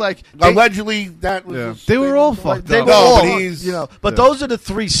what, though? Right? Like allegedly, that was. Yeah. his They were thing. all Like, fucked they up. were No, all, but he's- but Yeah. those are the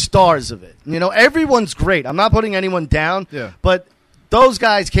 3 stars of it. Everyone's great. I'm not putting anyone down. Yeah. But those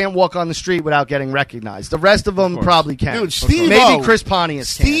guys can't walk on the street without getting recognized. The rest of them course. probably can. Dude, Steve-O. Maybe Chris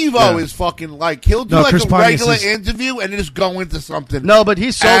Pontius can. Steve-O Yeah. is fucking like he'll do No, like Chris a Pontius regular is- interview and then just go into something. No, but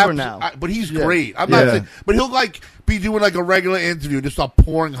he's sober now. But he's Yeah. great. I'm Yeah. not saying, but he'll like be doing like a regular interview, just start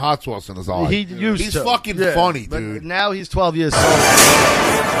pouring hot sauce in his eye. He used He's to. fucking Yeah. funny, But dude. now he's 12 years sober.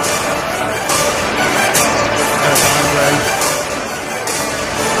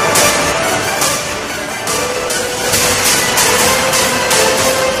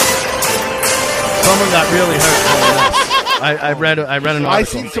 Someone got really hurt doing this. I read an article. I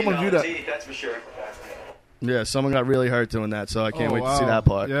seen someone do that. That's for sure. Yeah, someone got really hurt doing that, so I can't Oh, wait to see wow. that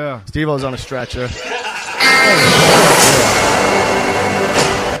part. Yeah. Steve-O's on a stretcher. And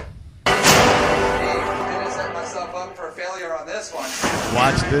to set myself up for failure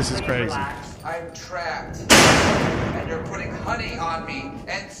Watch, this is crazy. I'm trapped. And you're putting honey on me.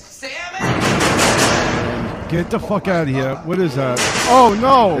 And salmon? Get the fuck out of here. What is that? Oh,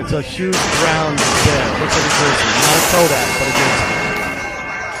 no. It's a huge brown bear. Looks like a grizzly. Not a Kodak, but a grizzly.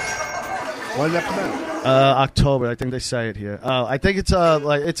 When did that come out? October, I think they say it here. I think it's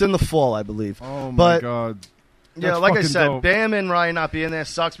like it's in the fall, I believe. Oh, my but, God. Yeah, That's like I fucking said, dope. Bam and Ryan not being there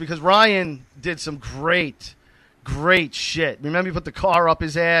sucks because Ryan did some great shit. Remember, he put the car up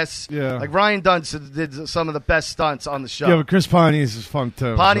his ass. Yeah. Like Ryan Dunn did some of the best stunts on the show. Yeah, but Chris Pontius is fun,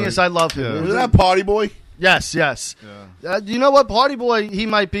 too. Pontius, I love him. Yeah. Isn't that Party Boy? Yes. You know what, Party Boy? He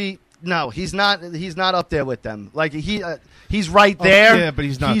might be. No, he's not. He's not up there with them. Like he's right there. yeah, but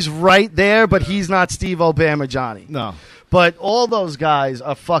he's not. He's right there, but he's not Steve Obama Johnny. No. But all those guys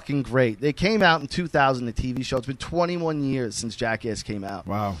are fucking great. They came out in 2000, the TV show. It's been 21 years since Jackass came out.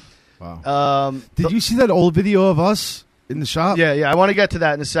 Wow. Did you see that old video of us in the shop? Yeah. I want to get to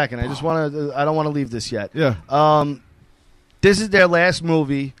that in a second. I just want to. I don't want to leave this yet. Yeah. This is their last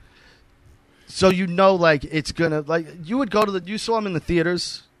movie, so you know, like it's gonna like you would go to the. You saw them in the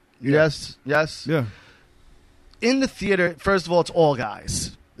theaters. Yeah. Yes. Yeah. In the theater, first of all, it's all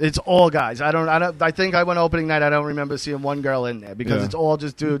guys. It's all guys. I think I went opening night. I don't remember seeing one girl in there because Yeah. it's all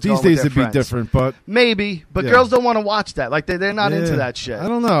just dudes. These going with days their it'd be friends. different, but Maybe, but Yeah. girls don't want to watch that. Like they're not into Yeah. that shit. I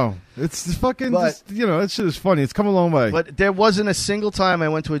don't know. It's fucking, But- just, that shit is funny. It's come a long way. But there wasn't a single time I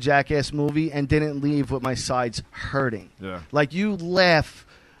went to a Jackass movie and didn't leave with my sides hurting. Yeah. Like you laugh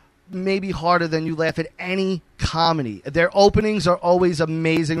maybe harder than you laugh at any comedy. Their openings are always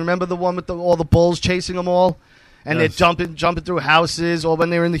amazing. Remember the one with all the bulls chasing them all? And Yes. they're jumping through houses, or when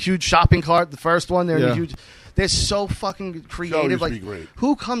they're in the huge shopping cart, the first one, they're in Yeah. the huge. They're so fucking creative. used to Like, be great.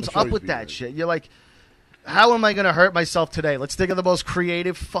 who comes The show up used with to be that great. shit? You're like, how am I going to hurt myself today? Let's think of the most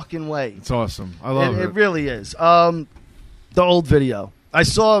creative fucking way. It's awesome. I love it. It really is. The old video. I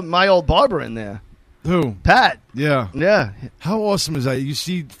saw my old barber in there, Who? Pat. Yeah. Yeah, How awesome is that? You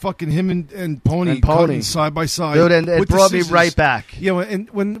see fucking him and Pony, And Pony. cutting side by side. dude, and it with the brought me scissors. right back. Yeah, and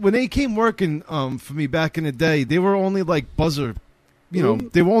when they came working for me back in the day, they were only like buzzer. They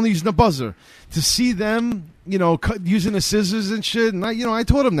were only using a buzzer. To see them, using the scissors and shit, and I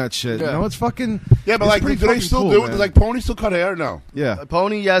taught them that shit. Yeah. It's fucking. Yeah, but it's like, pretty do they fucking still cool, do it? man. Like, Pony still cut hair? No. Yeah.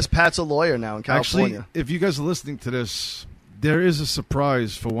 Pony, yes. Pat's a lawyer now in California. Actually, if you guys are listening to this, there is a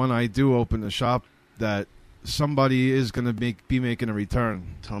surprise for when I do open the shop that somebody is going to be making a return.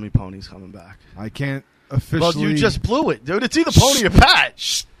 Tell me Pony's coming back. I can't officially. Well, you just blew it, dude. It's either Pony or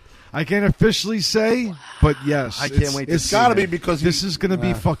Pat. I can't officially say, but yes, I can't wait to It's see got to him. be because This is going to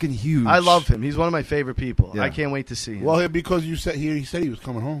be fucking huge. I love him. He's one of my favorite people. Yeah. I can't wait to see him. Well, because you said he said he was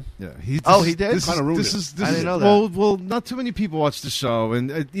coming home. Yeah. He did? This Kinda ruined it. is, I didn't know that. Well, not too many people watch the show,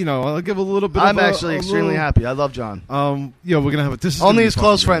 and I'll give a little bit. I'm of actually extremely happy. I love John. We're gonna have it. This is Only gonna be his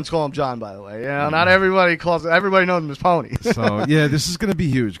close fucking friends call him John, by the way. Not everybody calls. Everybody knows him as Pony. good. So yeah, this is gonna be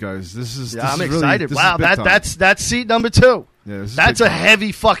huge, guys. This is. Yeah, this I'm is really- excited. this is Wow, big time. that's seat number 2. Yeah, this is That's big a time.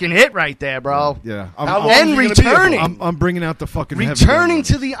 heavy fucking hit right there, bro. Yeah, How long is And he gonna be here for? returning. I'm bringing out the fucking heavy Returning gun.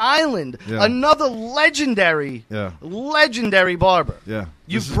 to the island. Yeah. Another legendary barber. Yeah,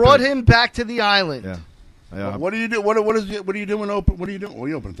 You This is brought big. him back to the island. Yeah. What do you do? What are you doing? What are you doing? Are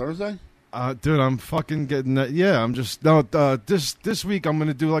you open Thursday? Dude, I'm fucking getting that. Yeah, I'm just this week I'm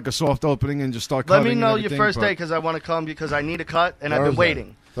gonna do like a soft opening and just start. Let cutting me and know your everything, first but- day because I want to come because I need a cut and I've been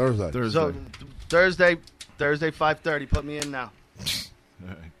waiting. Thursday. Thursday. So Thursday 5:30. Put me in now.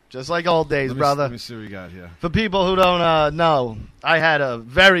 Just like old days, Let brother. me see what we got here. For people who don't know, I had a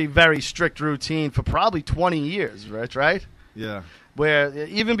very, very strict routine for probably 20 years, Rich, right? Yeah. Where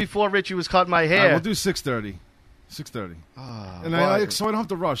even before Richie was cutting my All right, hair. we'll do 6:30. 6:30. And well, so I don't have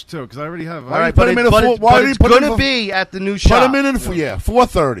to rush too because I already have. all right, put but, him it, in a but, full- it, why but did he it's put him going to in be at the new Put shop. him in for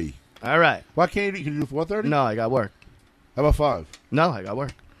 4:30. All right. Why can't you? Can you do 4:30? No, I got work. How about 5? No, I got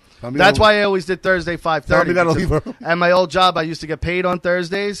work. Tell me That's that'll- why I always did Thursday Tell me 5:30. that'll leave her. At my old job, I used to get paid on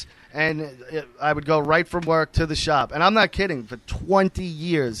Thursdays, and I would go right from work to the shop. And I'm not kidding. For 20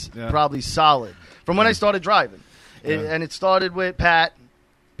 years, Yeah. probably solid. From when I started driving. And it started with Pat.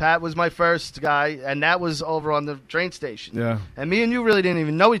 Pat was my first guy, and that was over on the train station. Yeah. And me and you really didn't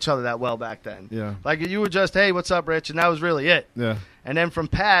even know each other that well back then. Yeah. Like, you were just, hey, what's up, Rich? And that was really it. Yeah. And then from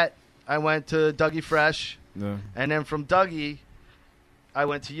Pat, I went to Dougie Fresh. Yeah. And then from Dougie, I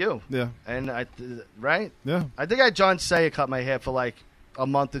went to you. Yeah. And right? Yeah. I think I had John Saya cut my hair for like a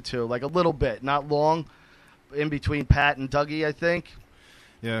month or two, like a little bit, not long, in between Pat and Dougie, I think.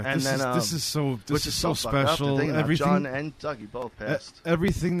 Yeah, And this is so which is so fucked up to special. think about. Everything, John and Dougie both passed.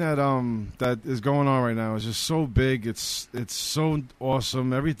 everything that is going on right now is just so big. It's so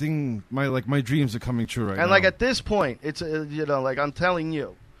awesome. Everything my dreams are coming true right now. And like at this point, it's like I'm telling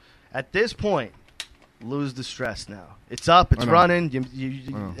you, at this point, lose the stress now. It's up. It's I know. running.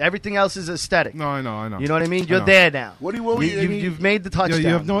 I know. Everything else is aesthetic. No, I know. You know what I mean? I You're know. there now. What do you? You've made the Yeah, touchdown. you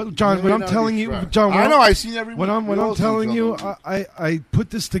have no, John. When I'm telling you, John, I know. I seen every. when week. We I'm all see telling each you, other. I put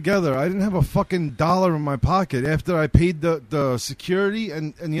this together. I didn't have a fucking dollar in my pocket after I paid the security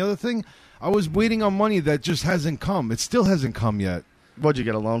and the other thing. I was waiting on money that just hasn't come. It still hasn't come yet. What'd you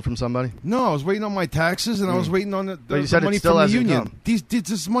get a loan from somebody? No, I was waiting on my taxes and I was waiting on But the you said it money still from the hasn't union. come.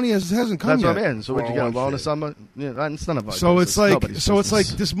 This money hasn't come That's yet. what I mean. So would you get a 401 loan to shit. somebody? Yeah, it's none of our So business. it's like, Nobody's so it's like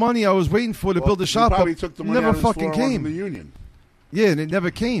business. this money I was waiting for to Well, build a he shop probably up took the money never out of his fucking 401 came. from the union. Yeah, and it never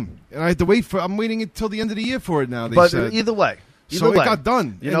came. And I had to wait for. I'm waiting until the end of the year for it now. They But said. either way, So it got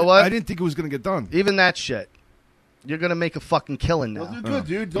done. You And know what? I didn't think it was going to get done. Even that shit, you're gonna make a fucking killing now. Well, you're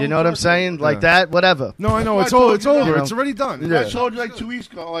good, dude. You know what I'm saying? Like Yeah. that, whatever. No, I know That's it's why I all. told It's you, over. you know. It's already done. Yeah. I told you like 2 weeks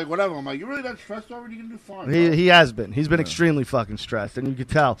ago, like whatever. I'm like, you're really that stressed already? You can do fine. bro. He has been. He's been extremely fucking stressed, and you could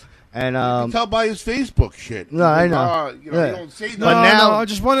tell. And You can tell by his Facebook shit. No, I know. You know, Yeah. you don't say No, But nothing. now- no, I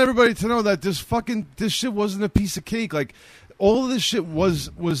just want everybody to know that this shit wasn't a piece of cake. Like all of this shit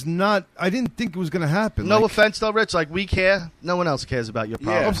was not. I didn't think it was going to happen. no Like, offense, though, Rich. Like we care. No one else cares about your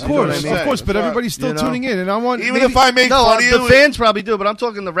problems. of You know what course, I mean? of course, but That's everybody's still you know. tuning in, and I want Even maybe- if I make No, fun of the you, fans probably do, but I'm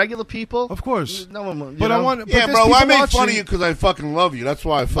talking the regular people. of course. No one. You But know? I want. yeah, but bro, there's I people make watching. fun of you because I fucking love you. That's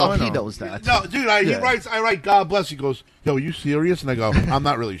why I Oh, fucking. he knows that. No, dude, he Yeah. writes. I write, God bless. He goes, yo, you serious? And I go, I'm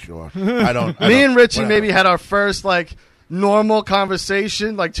not really sure. I don't. Me and Richie whatever. maybe had our first like normal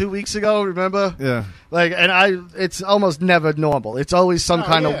conversation like 2 weeks ago. Remember? Yeah. Like, and it's almost never normal. It's always some Oh,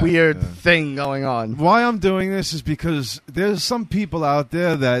 kind yeah. of weird thing going on. Why I'm doing this is because there's some people out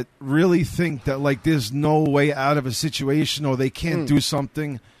there that really think that like there's no way out of a situation or they can't do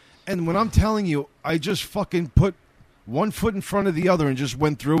something. And when I'm telling you, I just fucking put one foot in front of the other and just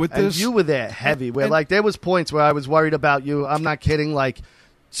went through with And this. you were there heavy. Where And- like there was points where I was worried about you. I'm not kidding. Like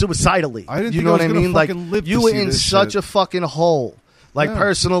suicidally. I didn't you think know I what was I gonna mean? Like fucking live you to were see in this such shit. a fucking hole. Like Yeah.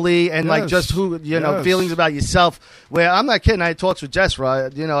 personally and like Yes. just who Yes. feelings about yourself. Where I'm not kidding. I had talks with Jess, right?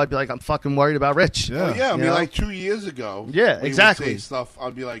 I'd be like, I'm fucking worried about Rich. Yeah. Oh, yeah, I You mean, know? like 2 years ago. Yeah, when he would exactly. say stuff.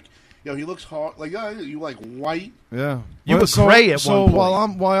 I'd be like, yo, he looks hard. Like, yeah, you like white. Yeah, You were so, gray at so one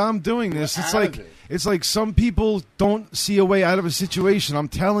point. while I'm doing this, it's Out like of it. it's like some people don't see a way out of a situation. I'm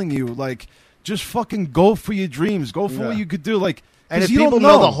telling you, like just fucking go for your dreams. Go for what Yeah. you could do. Like, And 'cause if you people don't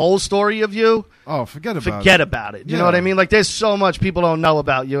know the whole story of you, oh, forget about it. You know Yeah. what I mean? Like, there's so much people don't know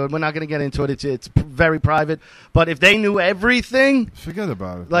about you, and we're not going to get into it. It's very private. But if they knew everything, Forget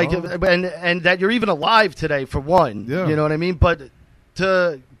about it. like, bro. and that you're even alive today, for one, Yeah. you know what I mean? But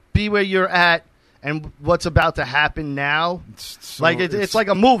to be where you're at and what's about to happen now, So like, it's like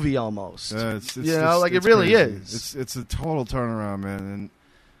a movie almost. it's you know, like it really crazy. is. It's a total turnaround, man. And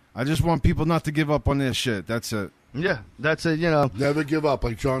I just want people not to give up on this shit. That's it. Yeah, that's it. You know, Never give up,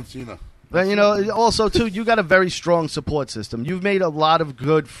 like John Cena. but you know, also too, you got a very strong support system. You've made a lot of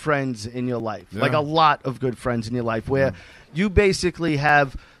good friends in your life, Yeah. like a lot of good friends in your life, where you basically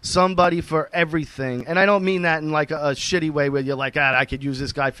have somebody for everything. And I don't mean that in like a shitty way where you're like, I could use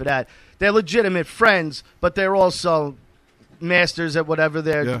this guy for that. They're legitimate friends, but they're also masters at whatever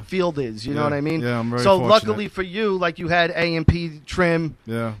their Yeah. field is. You know Yeah. what I mean? Yeah, I'm very so fortunate. luckily for you, like you had A&P trim.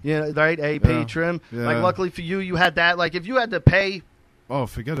 Yeah. You know, right? AP Yeah. trim. Yeah. Like luckily for you, you had that. Like if you had to pay. Oh,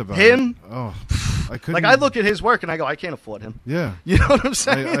 forget about Him? it. Oh, I couldn't. Like I look at his work and I go, I can't afford him. Yeah. You know what I'm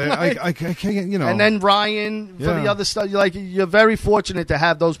saying? Like- I can't. You know. and then Ryan for Yeah. the other stuff. You're very fortunate to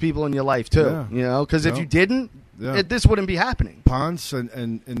have those people in your life too. Yeah. You know, because if Yeah. you didn't, Yeah. this wouldn't be happening. Ponce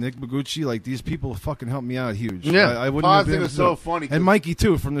and Nick Magucci, like these people fucking helped me out huge. Yeah. I wouldn't Ponce have been able is to so do it. funny, 'cause- And Mikey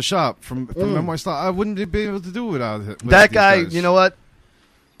too from the shop from Memoir Style. I wouldn't be able to do it without it. That guy, you know what?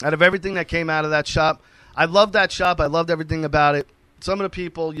 Out of everything that came out of that shop, I loved that shop. I loved everything about it. Some of the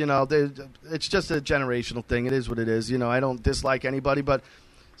people, you know, it's just a generational thing. It is what it is. You know, I don't dislike anybody, but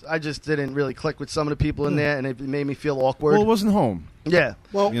I just didn't really click with some of the people in there, and it made me feel awkward. Well, it wasn't home. Yeah.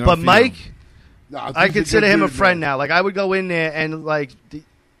 Well, You know, But for Mike, nah, I he's a consider good him a dude, friend man. now. Like I would go in there and like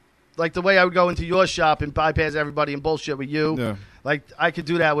the way I would go into your shop and bypass everybody and bullshit with you. Yeah. Like I could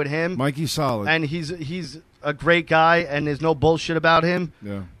do that with him. Mikey's solid. And he's a great guy, and there's no bullshit about him.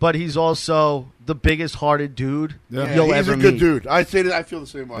 Yeah. But he's also the biggest hearted dude Yeah. you'll he's ever a good meet. dude. I say that. I feel the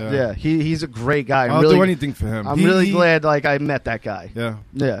same way. Yeah. Yeah, he's a great guy. I'll really, do anything for him. I'm He- really he- glad like I met that guy. Yeah.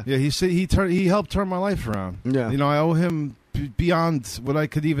 Yeah. Yeah, he helped turn my life around. Yeah. You know, I owe him beyond what I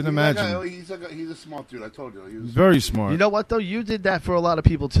could even imagine. He's a smart dude. I told you. He was Very smart. You know what, though? You did that for a lot of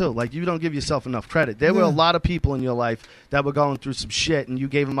people, too. Like, you don't give yourself enough credit. There were a lot of people in your life that were going through some shit, and you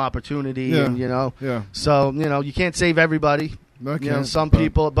gave them opportunity, Yeah. and, you know. Yeah. So, you know, you can't save everybody. Okay. You know, some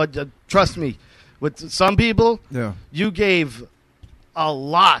people, but trust me, with some people, Yeah. you gave a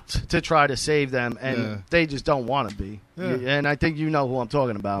lot to try to save them, and Yeah. they just don't want to be. Yeah. And I think you know who I'm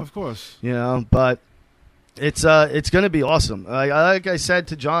talking about. Of course. You know, but it's going to be awesome. Like I said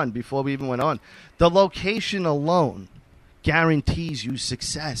to John before we even went on, the location alone guarantees you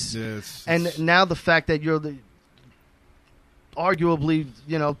success. Yeah, And now the fact that you're the arguably,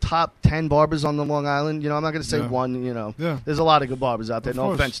 you know, top 10 barbers on the Long Island, you know, I'm not going to say Yeah. one, you know. Yeah. There's a lot of good barbers out there. Of No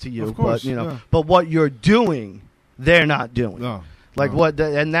course. offense to you, Of course, but you know, yeah. but what you're doing, they're not doing. No. Like No. what,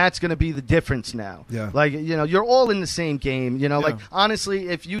 and that's going to be the difference now. Yeah. Like, you know, you're all in the same game. You know, Yeah. like honestly,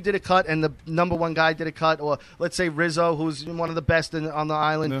 if you did a cut and the number one guy did a cut, or let's say Rizzo, who's one of the best on the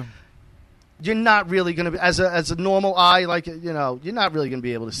island, Yeah. you're not really going to be as a normal eye, like, you know, you're not really going to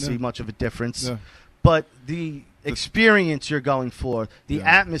be able to see Yeah. much of a difference. Yeah. But the experience you're going for, the Yeah.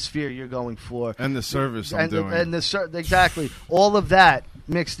 atmosphere you're going for, And the service I'm doing. and exactly all of that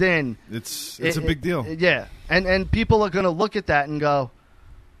mixed in. It's a big deal. Yeah, and people are going to look at that and go,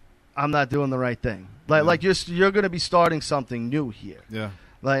 "I'm not doing the right thing." Like you're going to be starting something new here. Yeah.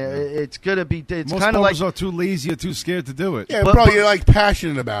 Like it's going to be. It's Most kind of like. barbers are too lazy or too scared to do it. Yeah, But- bro, but- you're like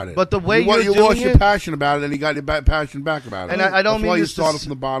passionate about it. But the way you you're lost doing your it- passion about it, and you got your passion back about it. And I don't That's mean why you this to started s- from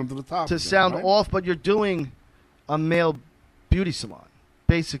the bottom to the top. to again, sound right? off, but you're doing a male beauty salon.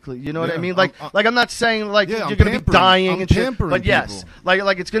 Basically, you know what I Yeah, mean? Like, I'm not saying like Yeah, you're I'm going to be pampering- dying I'm and shit, pampering but yes, people.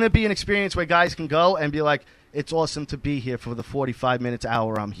 like it's going to be an experience where guys can go and be like, "It's awesome to be here for the 45 minutes,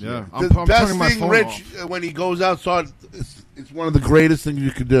 hour I'm here." Yeah. The I'm best turning my thing, phone Rich, off. when he goes outside, it's one of the greatest things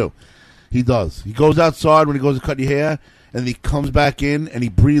you could do. He does. He goes outside when he goes to cut your hair, and he comes back in and he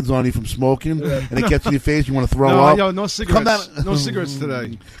breathes on you from smoking, and it gets in your face. You want to throw No, up. yo, no Come cigarettes. down. No cigarettes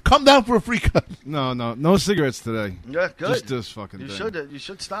today. Come down for a free cut. No cigarettes today. Yeah, good. Just this fucking You thing.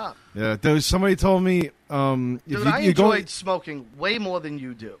 should stop. Yeah, there was somebody told me if Dude, you, I you enjoyed smoking way more than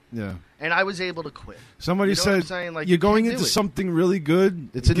you do, yeah. and I was able to quit. Somebody You know what I'm said saying? Like, you're you going can't into do it. something really good.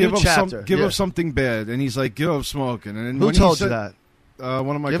 It's a give new up chapter. give Yeah. up something bad, and he's like, give up smoking. And then Who when he told you said- that?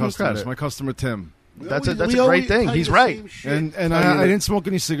 One of my Give him customers, credit. my customer Tim. That's a We great always thing. tell He's you the right. same shit. And Tell you I that- didn't smoke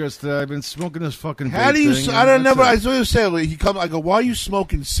any cigarettes today. I've been smoking this fucking. How vape do you? thing, I and don't that's never. it. I was always say. He come. I go. Why are you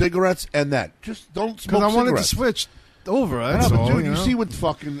smoking cigarettes and that? Just don't smoke. Because I wanted to cigarettes. switch over. Yeah, That's but all. dude, you you know? see what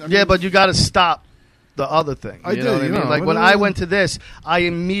fucking. I Yeah, mean, but you got to stop the other thing. I You did, know what I you mean? know, Like what when do I I- went to this, I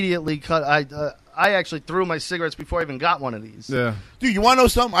immediately cut. I actually threw my cigarettes before I even got one of these. Yeah. dude, you want to know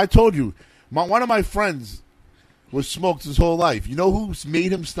something? I told you. One of my friends was smoked his whole life. You know who's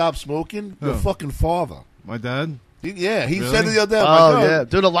made him stop smoking? Your Who? fucking father. My dad. He Really? said it the other day. I'm Oh like, yo, yeah,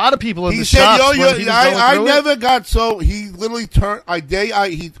 dude. A lot of people in He the said, shops. "Yo, when he was going I through it- never got so." He literally turned.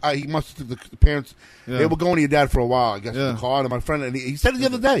 He must have the parents. Yeah. They were going to your dad for a while, I guess, in Yeah. the car. And my friend, and he said it the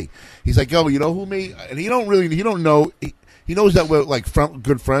other day. He's like, "Yo, you know who me?" And he don't know. He knows that we're like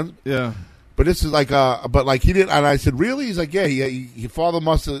good friends. Yeah. But this is like, but like he didn't. And I said, "Really?" He's like, "Yeah." Your father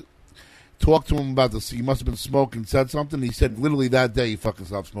must have talked to him about this. He must have been smoking. Said something. He said literally that day he fucking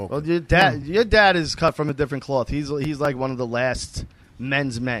stopped smoking. Well, your dad is cut from a different cloth. He's like one of the last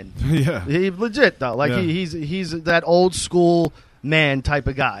men's men. Yeah. He legit though. Like Yeah. he's that old school man type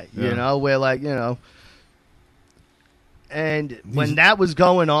of guy. Yeah. You know, where like, you know. And when that was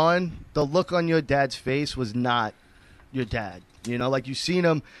going on, the look on your dad's face was not your dad. You know, like you seen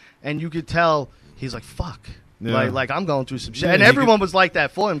him, and you could tell he's like, "Fuck." Yeah. Like I'm going through some shit, Yeah, and he everyone was like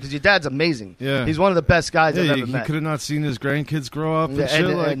that for him because your dad's amazing. Yeah. He's one of the best guys I've Yeah, ever he met. could have not seen his grandkids grow up and Yeah, shit.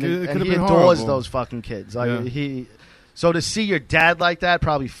 Like, it and could have he been adores horrible. those fucking kids. Like Yeah. so to see your dad like that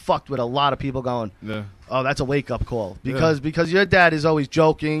probably fucked with a lot of people going, Yeah. "Oh, that's a wake up call," because your dad is always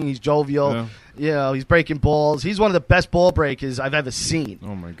joking, he's jovial, Yeah. you know, he's breaking balls. He's one of the best ball breakers I've ever seen.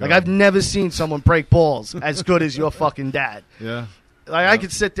 Oh my god. Like I've never seen someone break balls as good as your fucking dad. Yeah. Like I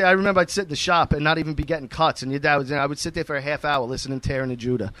could sit there. I remember I'd sit in the shop and not even be getting cuts, and your dad was in. I would sit there for a half hour listening to Tearing to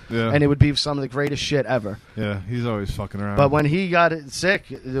Judah, Yeah. and it would be some of the greatest shit ever. Yeah. He's always fucking around. But when he got sick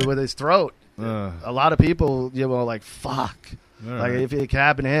with his throat, Uh, a lot of people, you know, like, fuck. all Like, right. if it can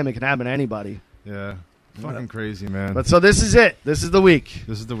happen to him, it can happen to anybody. Yeah. Fucking crazy, man. But so this is it. This is the week.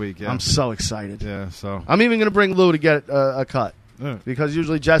 This is the week, yeah. I'm so excited. Yeah, so. I'm even going to bring Lou to get a cut. Yeah. Because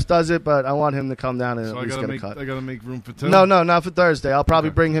usually Jess does it, but I want him to come down and So at I least gotta get make a cut. I gotta make room for two. No, not for Thursday. I'll probably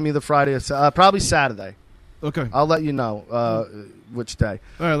Okay. bring him either Friday or probably Saturday. Okay. I'll let you know which day.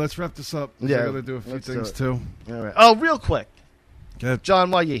 All right, let's wrap this up. 'cause Yeah, I gotta do a few let's do things it. too. All right. Oh, real quick. Good. John,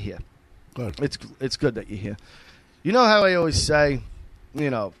 while you're here. Good. It's good that you're here. You know how I always say,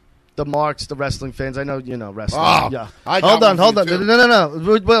 the marks, the wrestling fans. I know you know wrestling. Oh, yeah. I got Hold one on. for you, too.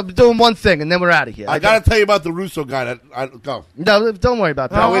 No. We're doing one thing, and then we're out of here. I got to tell you about the Russo guy. Go. No, don't worry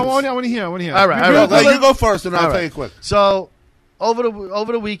about that. I want to hear. All right, You all really- right. No, you go first, and I'll All right. tell you quick. So over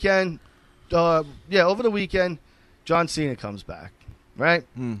the weekend, over the weekend, John Cena comes back, right?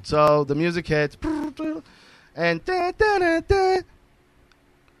 So the music hits, and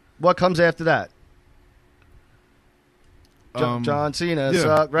what comes after that? John Cena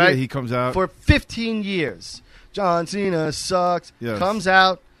sucks, right? Yeah, he comes out. For 15 years. John Cena sucks. Yes. Comes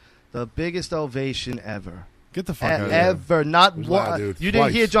out, the biggest ovation ever. Get the fuck out of here. Ever. Not was one. loud, dude. You didn't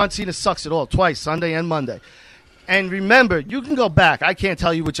Twice. hear John Cena sucks at all. Twice, Sunday and Monday. And remember, you can go back. I can't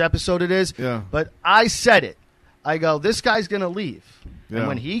tell you which episode it is. Yeah. But I said it. I go, this guy's going to leave. Yeah. And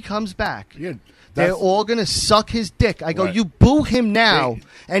when he comes back, Yeah, they're that's- all going to suck his dick. I go, Right. you boo him now,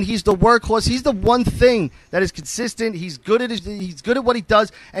 and he's the workhorse. He's the one thing that is consistent. He's good at what he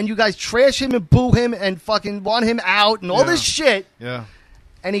does, and you guys trash him and boo him and fucking want him out and all Yeah. this shit. Yeah.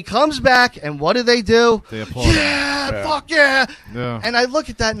 And he comes back, and what do? They applaud him. Yeah. Fuck yeah. Yeah. And I look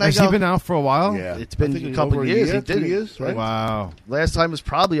at that and Has I he go, been out for a while? Yeah. It's been I think a it's couple over years. year, He did 2 it. years, right? Wow. last time was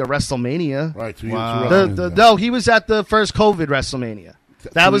probably a WrestleMania. Right, 2 Wow. years. No, he was at the first COVID WrestleMania.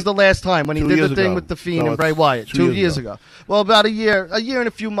 That was the last time when he 2 did years the thing ago. with the Fiend So and Bray it's Wyatt 2 2 years years ago. ago. Well, about a year and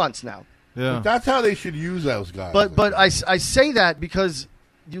a few months now. Yeah. That's how they should use those guys. But I say that because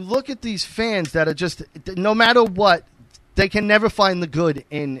you look at these fans that are just, no matter what, they can never find the good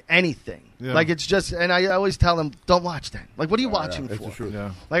in anything. Yeah. Like it's just, and I always tell them, don't watch that. Like, what are you watching It's for? the truth.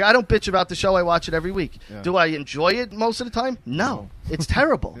 Yeah. Like, I don't bitch about the show. I watch it every week. Yeah. Do I enjoy it most of the time? No. It's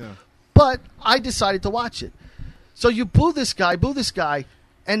terrible. Yeah. But I decided to watch it. So you boo this guy,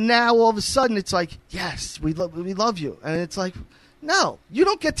 and now all of a sudden it's like, yes, we love you. And it's like, no, you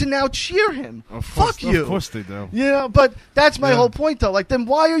don't get to now cheer him. Fuck you. Of course they do. Yeah, but that's my Yeah. whole point, though. Like, then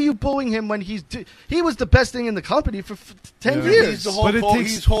why are you booing him when he was the best thing in the company for 10 Yeah. years? He's the Hulk But it Hogan.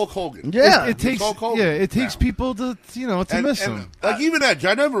 takes- He's Hulk Hogan. Yeah. It takes Hulk Hogan. it takes Yeah. people to miss him. Like even Edge,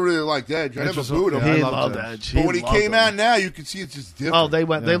 I never really liked Edge. I Edge never was- booed him. yeah, I He loved loved Edge. Edge. But when he loved came him. out now, you can see it's just different. Oh, they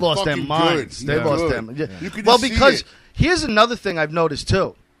went. They lost their Fucking minds. good. They Yeah. lost Good. them. Yeah. You could Well, just see because it. here's another thing I've noticed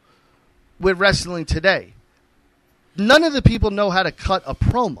too. With wrestling today, none of the people know how to cut a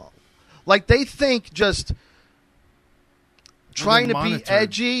promo. Like they think just trying to be monitored.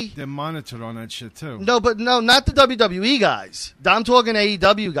 edgy. They're monitored on that shit too. No, not the WWE guys. I'm talking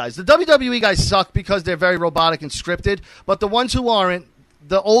AEW guys. The WWE guys suck because they're very robotic and scripted. But the ones who aren't,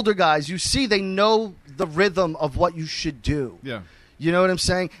 the older guys, you see, they know the rhythm of what you should do. Yeah. You know what I'm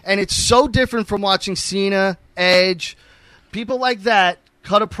saying? And it's so different from watching Cena, Edge, people like that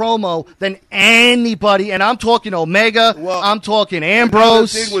cut a promo than anybody. And I'm talking Omega. Well, I'm talking The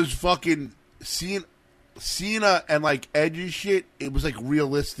Ambrose. thing was fucking Cena and like Edge's shit. It was like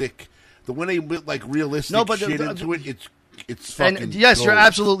realistic. The when they put like realistic No, but shit the- into it, it's fucking. And yes, you're gold.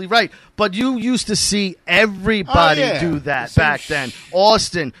 absolutely right. But you used to see everybody Oh, yeah. do that The same back then.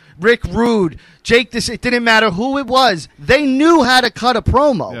 Austin, Rick Rude, Jake. It didn't matter who it was. They knew how to cut a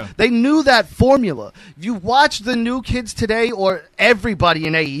promo. Yeah. They knew that formula. You watch the new kids today, or everybody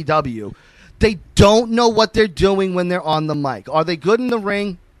in AEW. They don't know what they're doing when they're on the mic. Are they good in the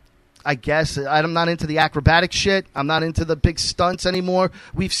ring? I guess. I'm not into the acrobatic shit. I'm not into the big stunts anymore.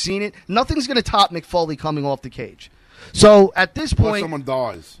 We've seen it. Nothing's going to top Mick Foley coming off the cage. So at this Unless point, someone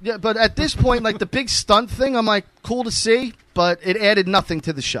dies. yeah, but at this point, like the big stunt thing, I'm like, cool to see, but it added nothing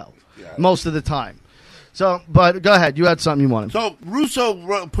to the show most of the time. So, but go ahead. You had something you wanted. So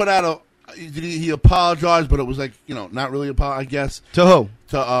Russo put out he apologized, but it was like not really I guess To who?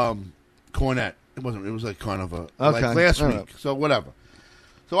 to Cornette. It wasn't. It was like kind of a Okay. like last All week. right. So whatever.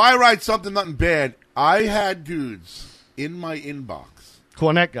 So I write nothing bad. I had dudes in my inbox.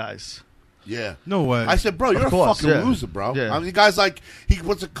 Cornette guys. Yeah. No way. I said, bro, you're course, a fucking yeah. loser, bro. Yeah. I mean, the guy's like, he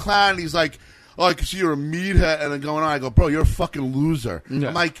was a clown. He's like, oh, I can see you're a meathead. And then going on, I go, bro, you're a fucking loser. Yeah.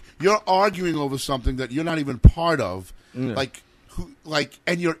 I'm like, you're arguing over something that you're not even part of. Yeah.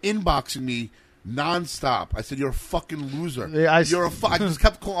 And you're inboxing me nonstop. I said, you're a fucking loser. Yeah, I just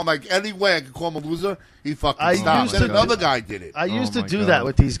kept calling. I'm like, any way I could call him a loser, he fucking I stopped. used Then to- another guy did it. I used to my do God. that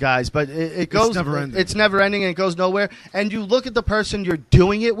with these guys, but it goes never ending. It's never ending, and it goes nowhere. And you look at the person you're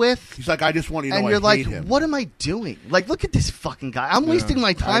doing it with, He's like, I just want you to know and you're I like, hate him. what am I doing? Like, look at this fucking guy. I'm wasting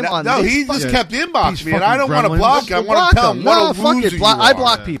my time on No, this. he just fucking- kept inboxing these me, and I don't fucking want to gremlins. block him. I want to tell him what no, a fuck loser it. you I are.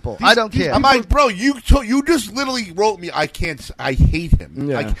 block people. I don't care. I'm like, bro, you just literally wrote me. I hate him.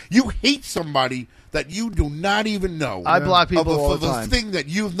 Yeah. Like, you hate somebody. somebody that you do not even know. I block people all of the time. a thing that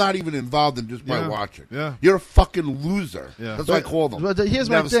you've not even involved in just by watching. Yeah. You're a fucking loser. Yeah. That's what I call them. But here's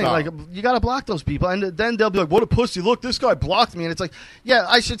my Never thing: stop. like, you got to block those people, and then they'll be like, "What a pussy! Look, this guy blocked me." And it's like, yeah,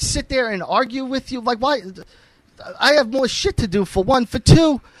 I should sit there and argue with you. Like, why? I have more shit to do. For one, for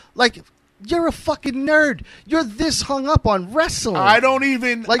two, like, you're a fucking nerd. You're this hung up on wrestling. I don't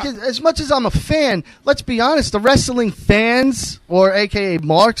even Like, as much as I'm a fan, let's be honest, the wrestling fans, or AKA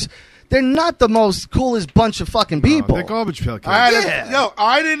marks, they're not the most coolest bunch of fucking people. They're garbage pail kids.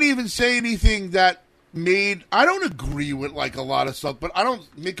 I didn't even say anything that made. I don't agree with like a lot of stuff, but I don't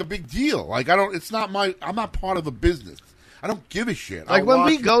make a big deal. Like I don't. It's not my. I'm not part of the business. I don't give a shit. Like, I'll when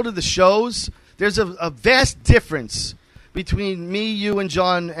we watch it. go to the shows, there's a vast difference between me, you, and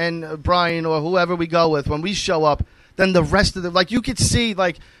John, and Brian, or whoever we go with when we show up than the rest of them. Like, you could see,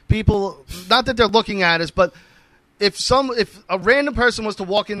 like, people, not that they're looking at us, but if a random person was to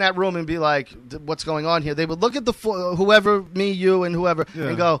walk in that room and be like, what's going on here, they would look at whoever, me, you, and whoever,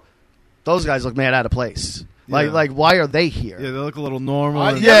 and go, those guys look mad out of place. Like, why are they here? Yeah, they look a little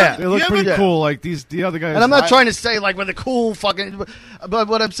normal. Yeah. They look pretty cool. Like the other guys. And I'm not trying to say like we're the cool fucking, but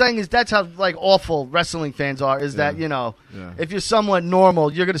what I'm saying is that's how like awful wrestling fans are. Is that if you're somewhat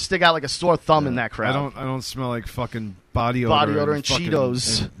normal, you're gonna stick out like a sore thumb in that crowd. I don't smell like fucking body odor and fucking-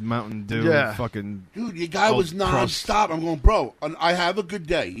 Cheetos, and Mountain Dew. Yeah. Fucking Dude, your guy was crust. nonstop. I'm going, bro. I have a good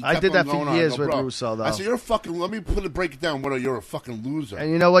day. He I kept did on that for going on. years I go, with bro. Russo, though. I said, you're a fucking. Let me break it down. What? You're a fucking loser.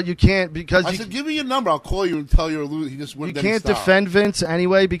 And you know what? You can't because I said, give me your number. I'll call you and tell you're a loser. He just you wouldn't. can't defend Vince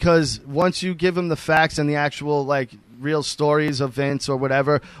anyway because once you give him the facts and the actual like real stories of Vince or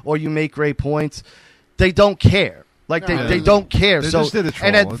whatever, or you make great points, they don't care. Like they don't care. They So just did a troll.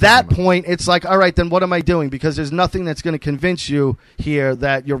 and It at doesn't that matter. point, it's like, all right, then what am I doing? Because there's nothing that's going to convince you here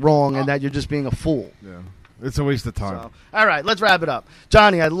that you're wrong and that you're just being a fool. Yeah, it's a waste of time. So, all right, let's wrap it up.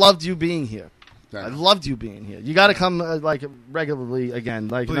 Johnny, I loved you being here. Thanks. I loved you being here. You got to come like regularly again.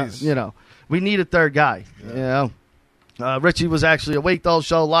 Like Please. we need a third guy. Yeah. Richie was actually a Wake Doll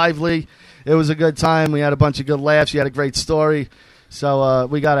show, lively. It was a good time. We had a bunch of good laughs. You had a great story. So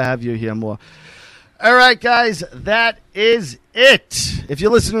we got to have you here more. All right, guys, that is it. If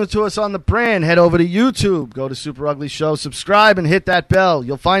you're listening to us on the brand, head over to YouTube, go to Super Ugly Show, subscribe, and hit that bell.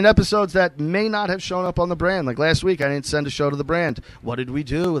 You'll find episodes that may not have shown up on the brand. Like last week, I didn't send a show to the brand. What did we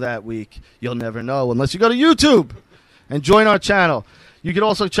do that week? You'll never know unless you go to YouTube and join our channel. You can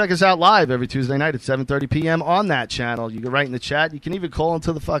also check us out live every Tuesday night at 7:30 p.m. on that channel. You can write in the chat. You can even call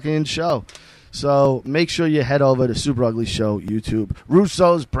into the fucking show. So make sure you head over to Super Ugly Show YouTube,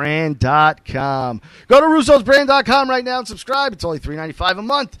 Russo'sBrand.com. Go to Russo'sBrand.com right now and subscribe. It's only $3.95 a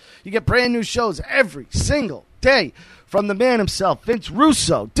month. You get brand new shows every single day from the man himself, Vince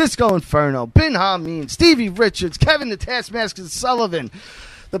Russo, Disco Inferno, Bin Hameen, Stevie Richards, Kevin the Taskmaster Sullivan,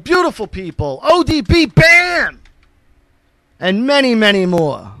 the beautiful people, ODB Bam, and many, many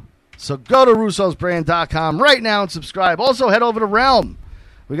more. So go to Russo'sBrand.com right now and subscribe. Also head over to Realm.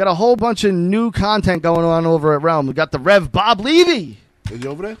 We got a whole bunch of new content going on over at Realm. We got the Rev Bob Levy. Is he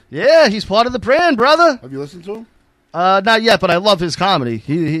over there? Yeah, he's part of the brand, brother. Have you listened to him? Not yet, but I love his comedy.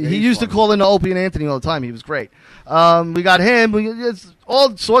 He used to call into Opie and Anthony all the time. He was great. We got him. It's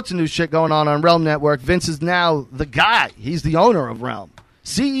all sorts of new shit going on Realm Network. Vince is now the guy. He's the owner of Realm.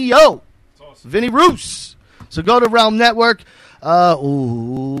 CEO. Awesome. Vinny Roos. So go to Realm Network.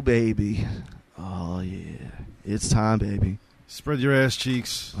 Ooh, baby. Oh, yeah. It's time, baby. Spread your ass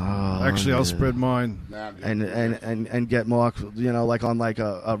cheeks. Oh, Actually, I'll spread mine. And get Mark, like on like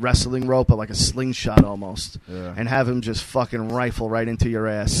a wrestling rope or like a slingshot almost, and have him just fucking rifle right into your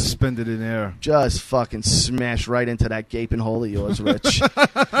ass, suspended in air, just fucking smash right into that gaping hole of yours, Rich.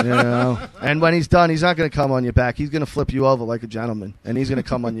 And when he's done, he's not going to come on your back. He's going to flip you over like a gentleman, and he's going to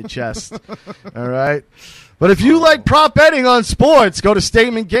come on your chest. All right. But if you like prop betting on sports, go to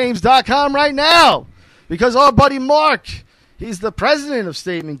StatementGames.com right now, because our buddy Mark. He's the president of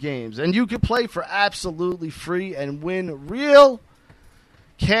Statement Games, and you can play for absolutely free and win real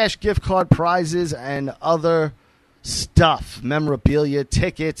cash gift card prizes and other stuff, memorabilia,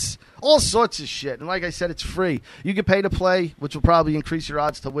 tickets, all sorts of shit. And like I said, it's free. You can pay to play, which will probably increase your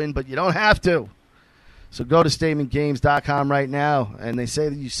odds to win, but you don't have to. So go to StatementGames.com right now, and they say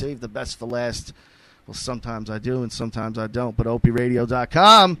that you save the best for last. Well, sometimes I do, and sometimes I don't, but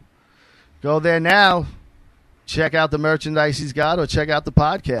OPRadio.com. Go there now. Check out the merchandise he's got or check out the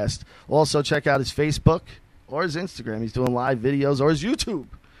podcast. Also, check out his Facebook or his Instagram. He's doing live videos, or his YouTube.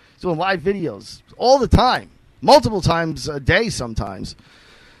 He's doing live videos all the time, multiple times a day sometimes.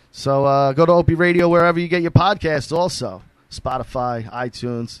 So go to Opie Radio wherever you get your podcasts also, Spotify,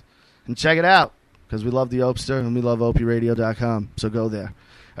 iTunes, and check it out because we love the Opster and we love OPRadio.com. So go there.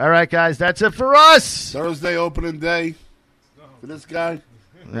 All right, guys, that's it for us. Thursday opening day for this guy.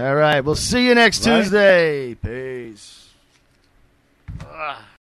 All right, we'll see you next Right? Tuesday. Peace.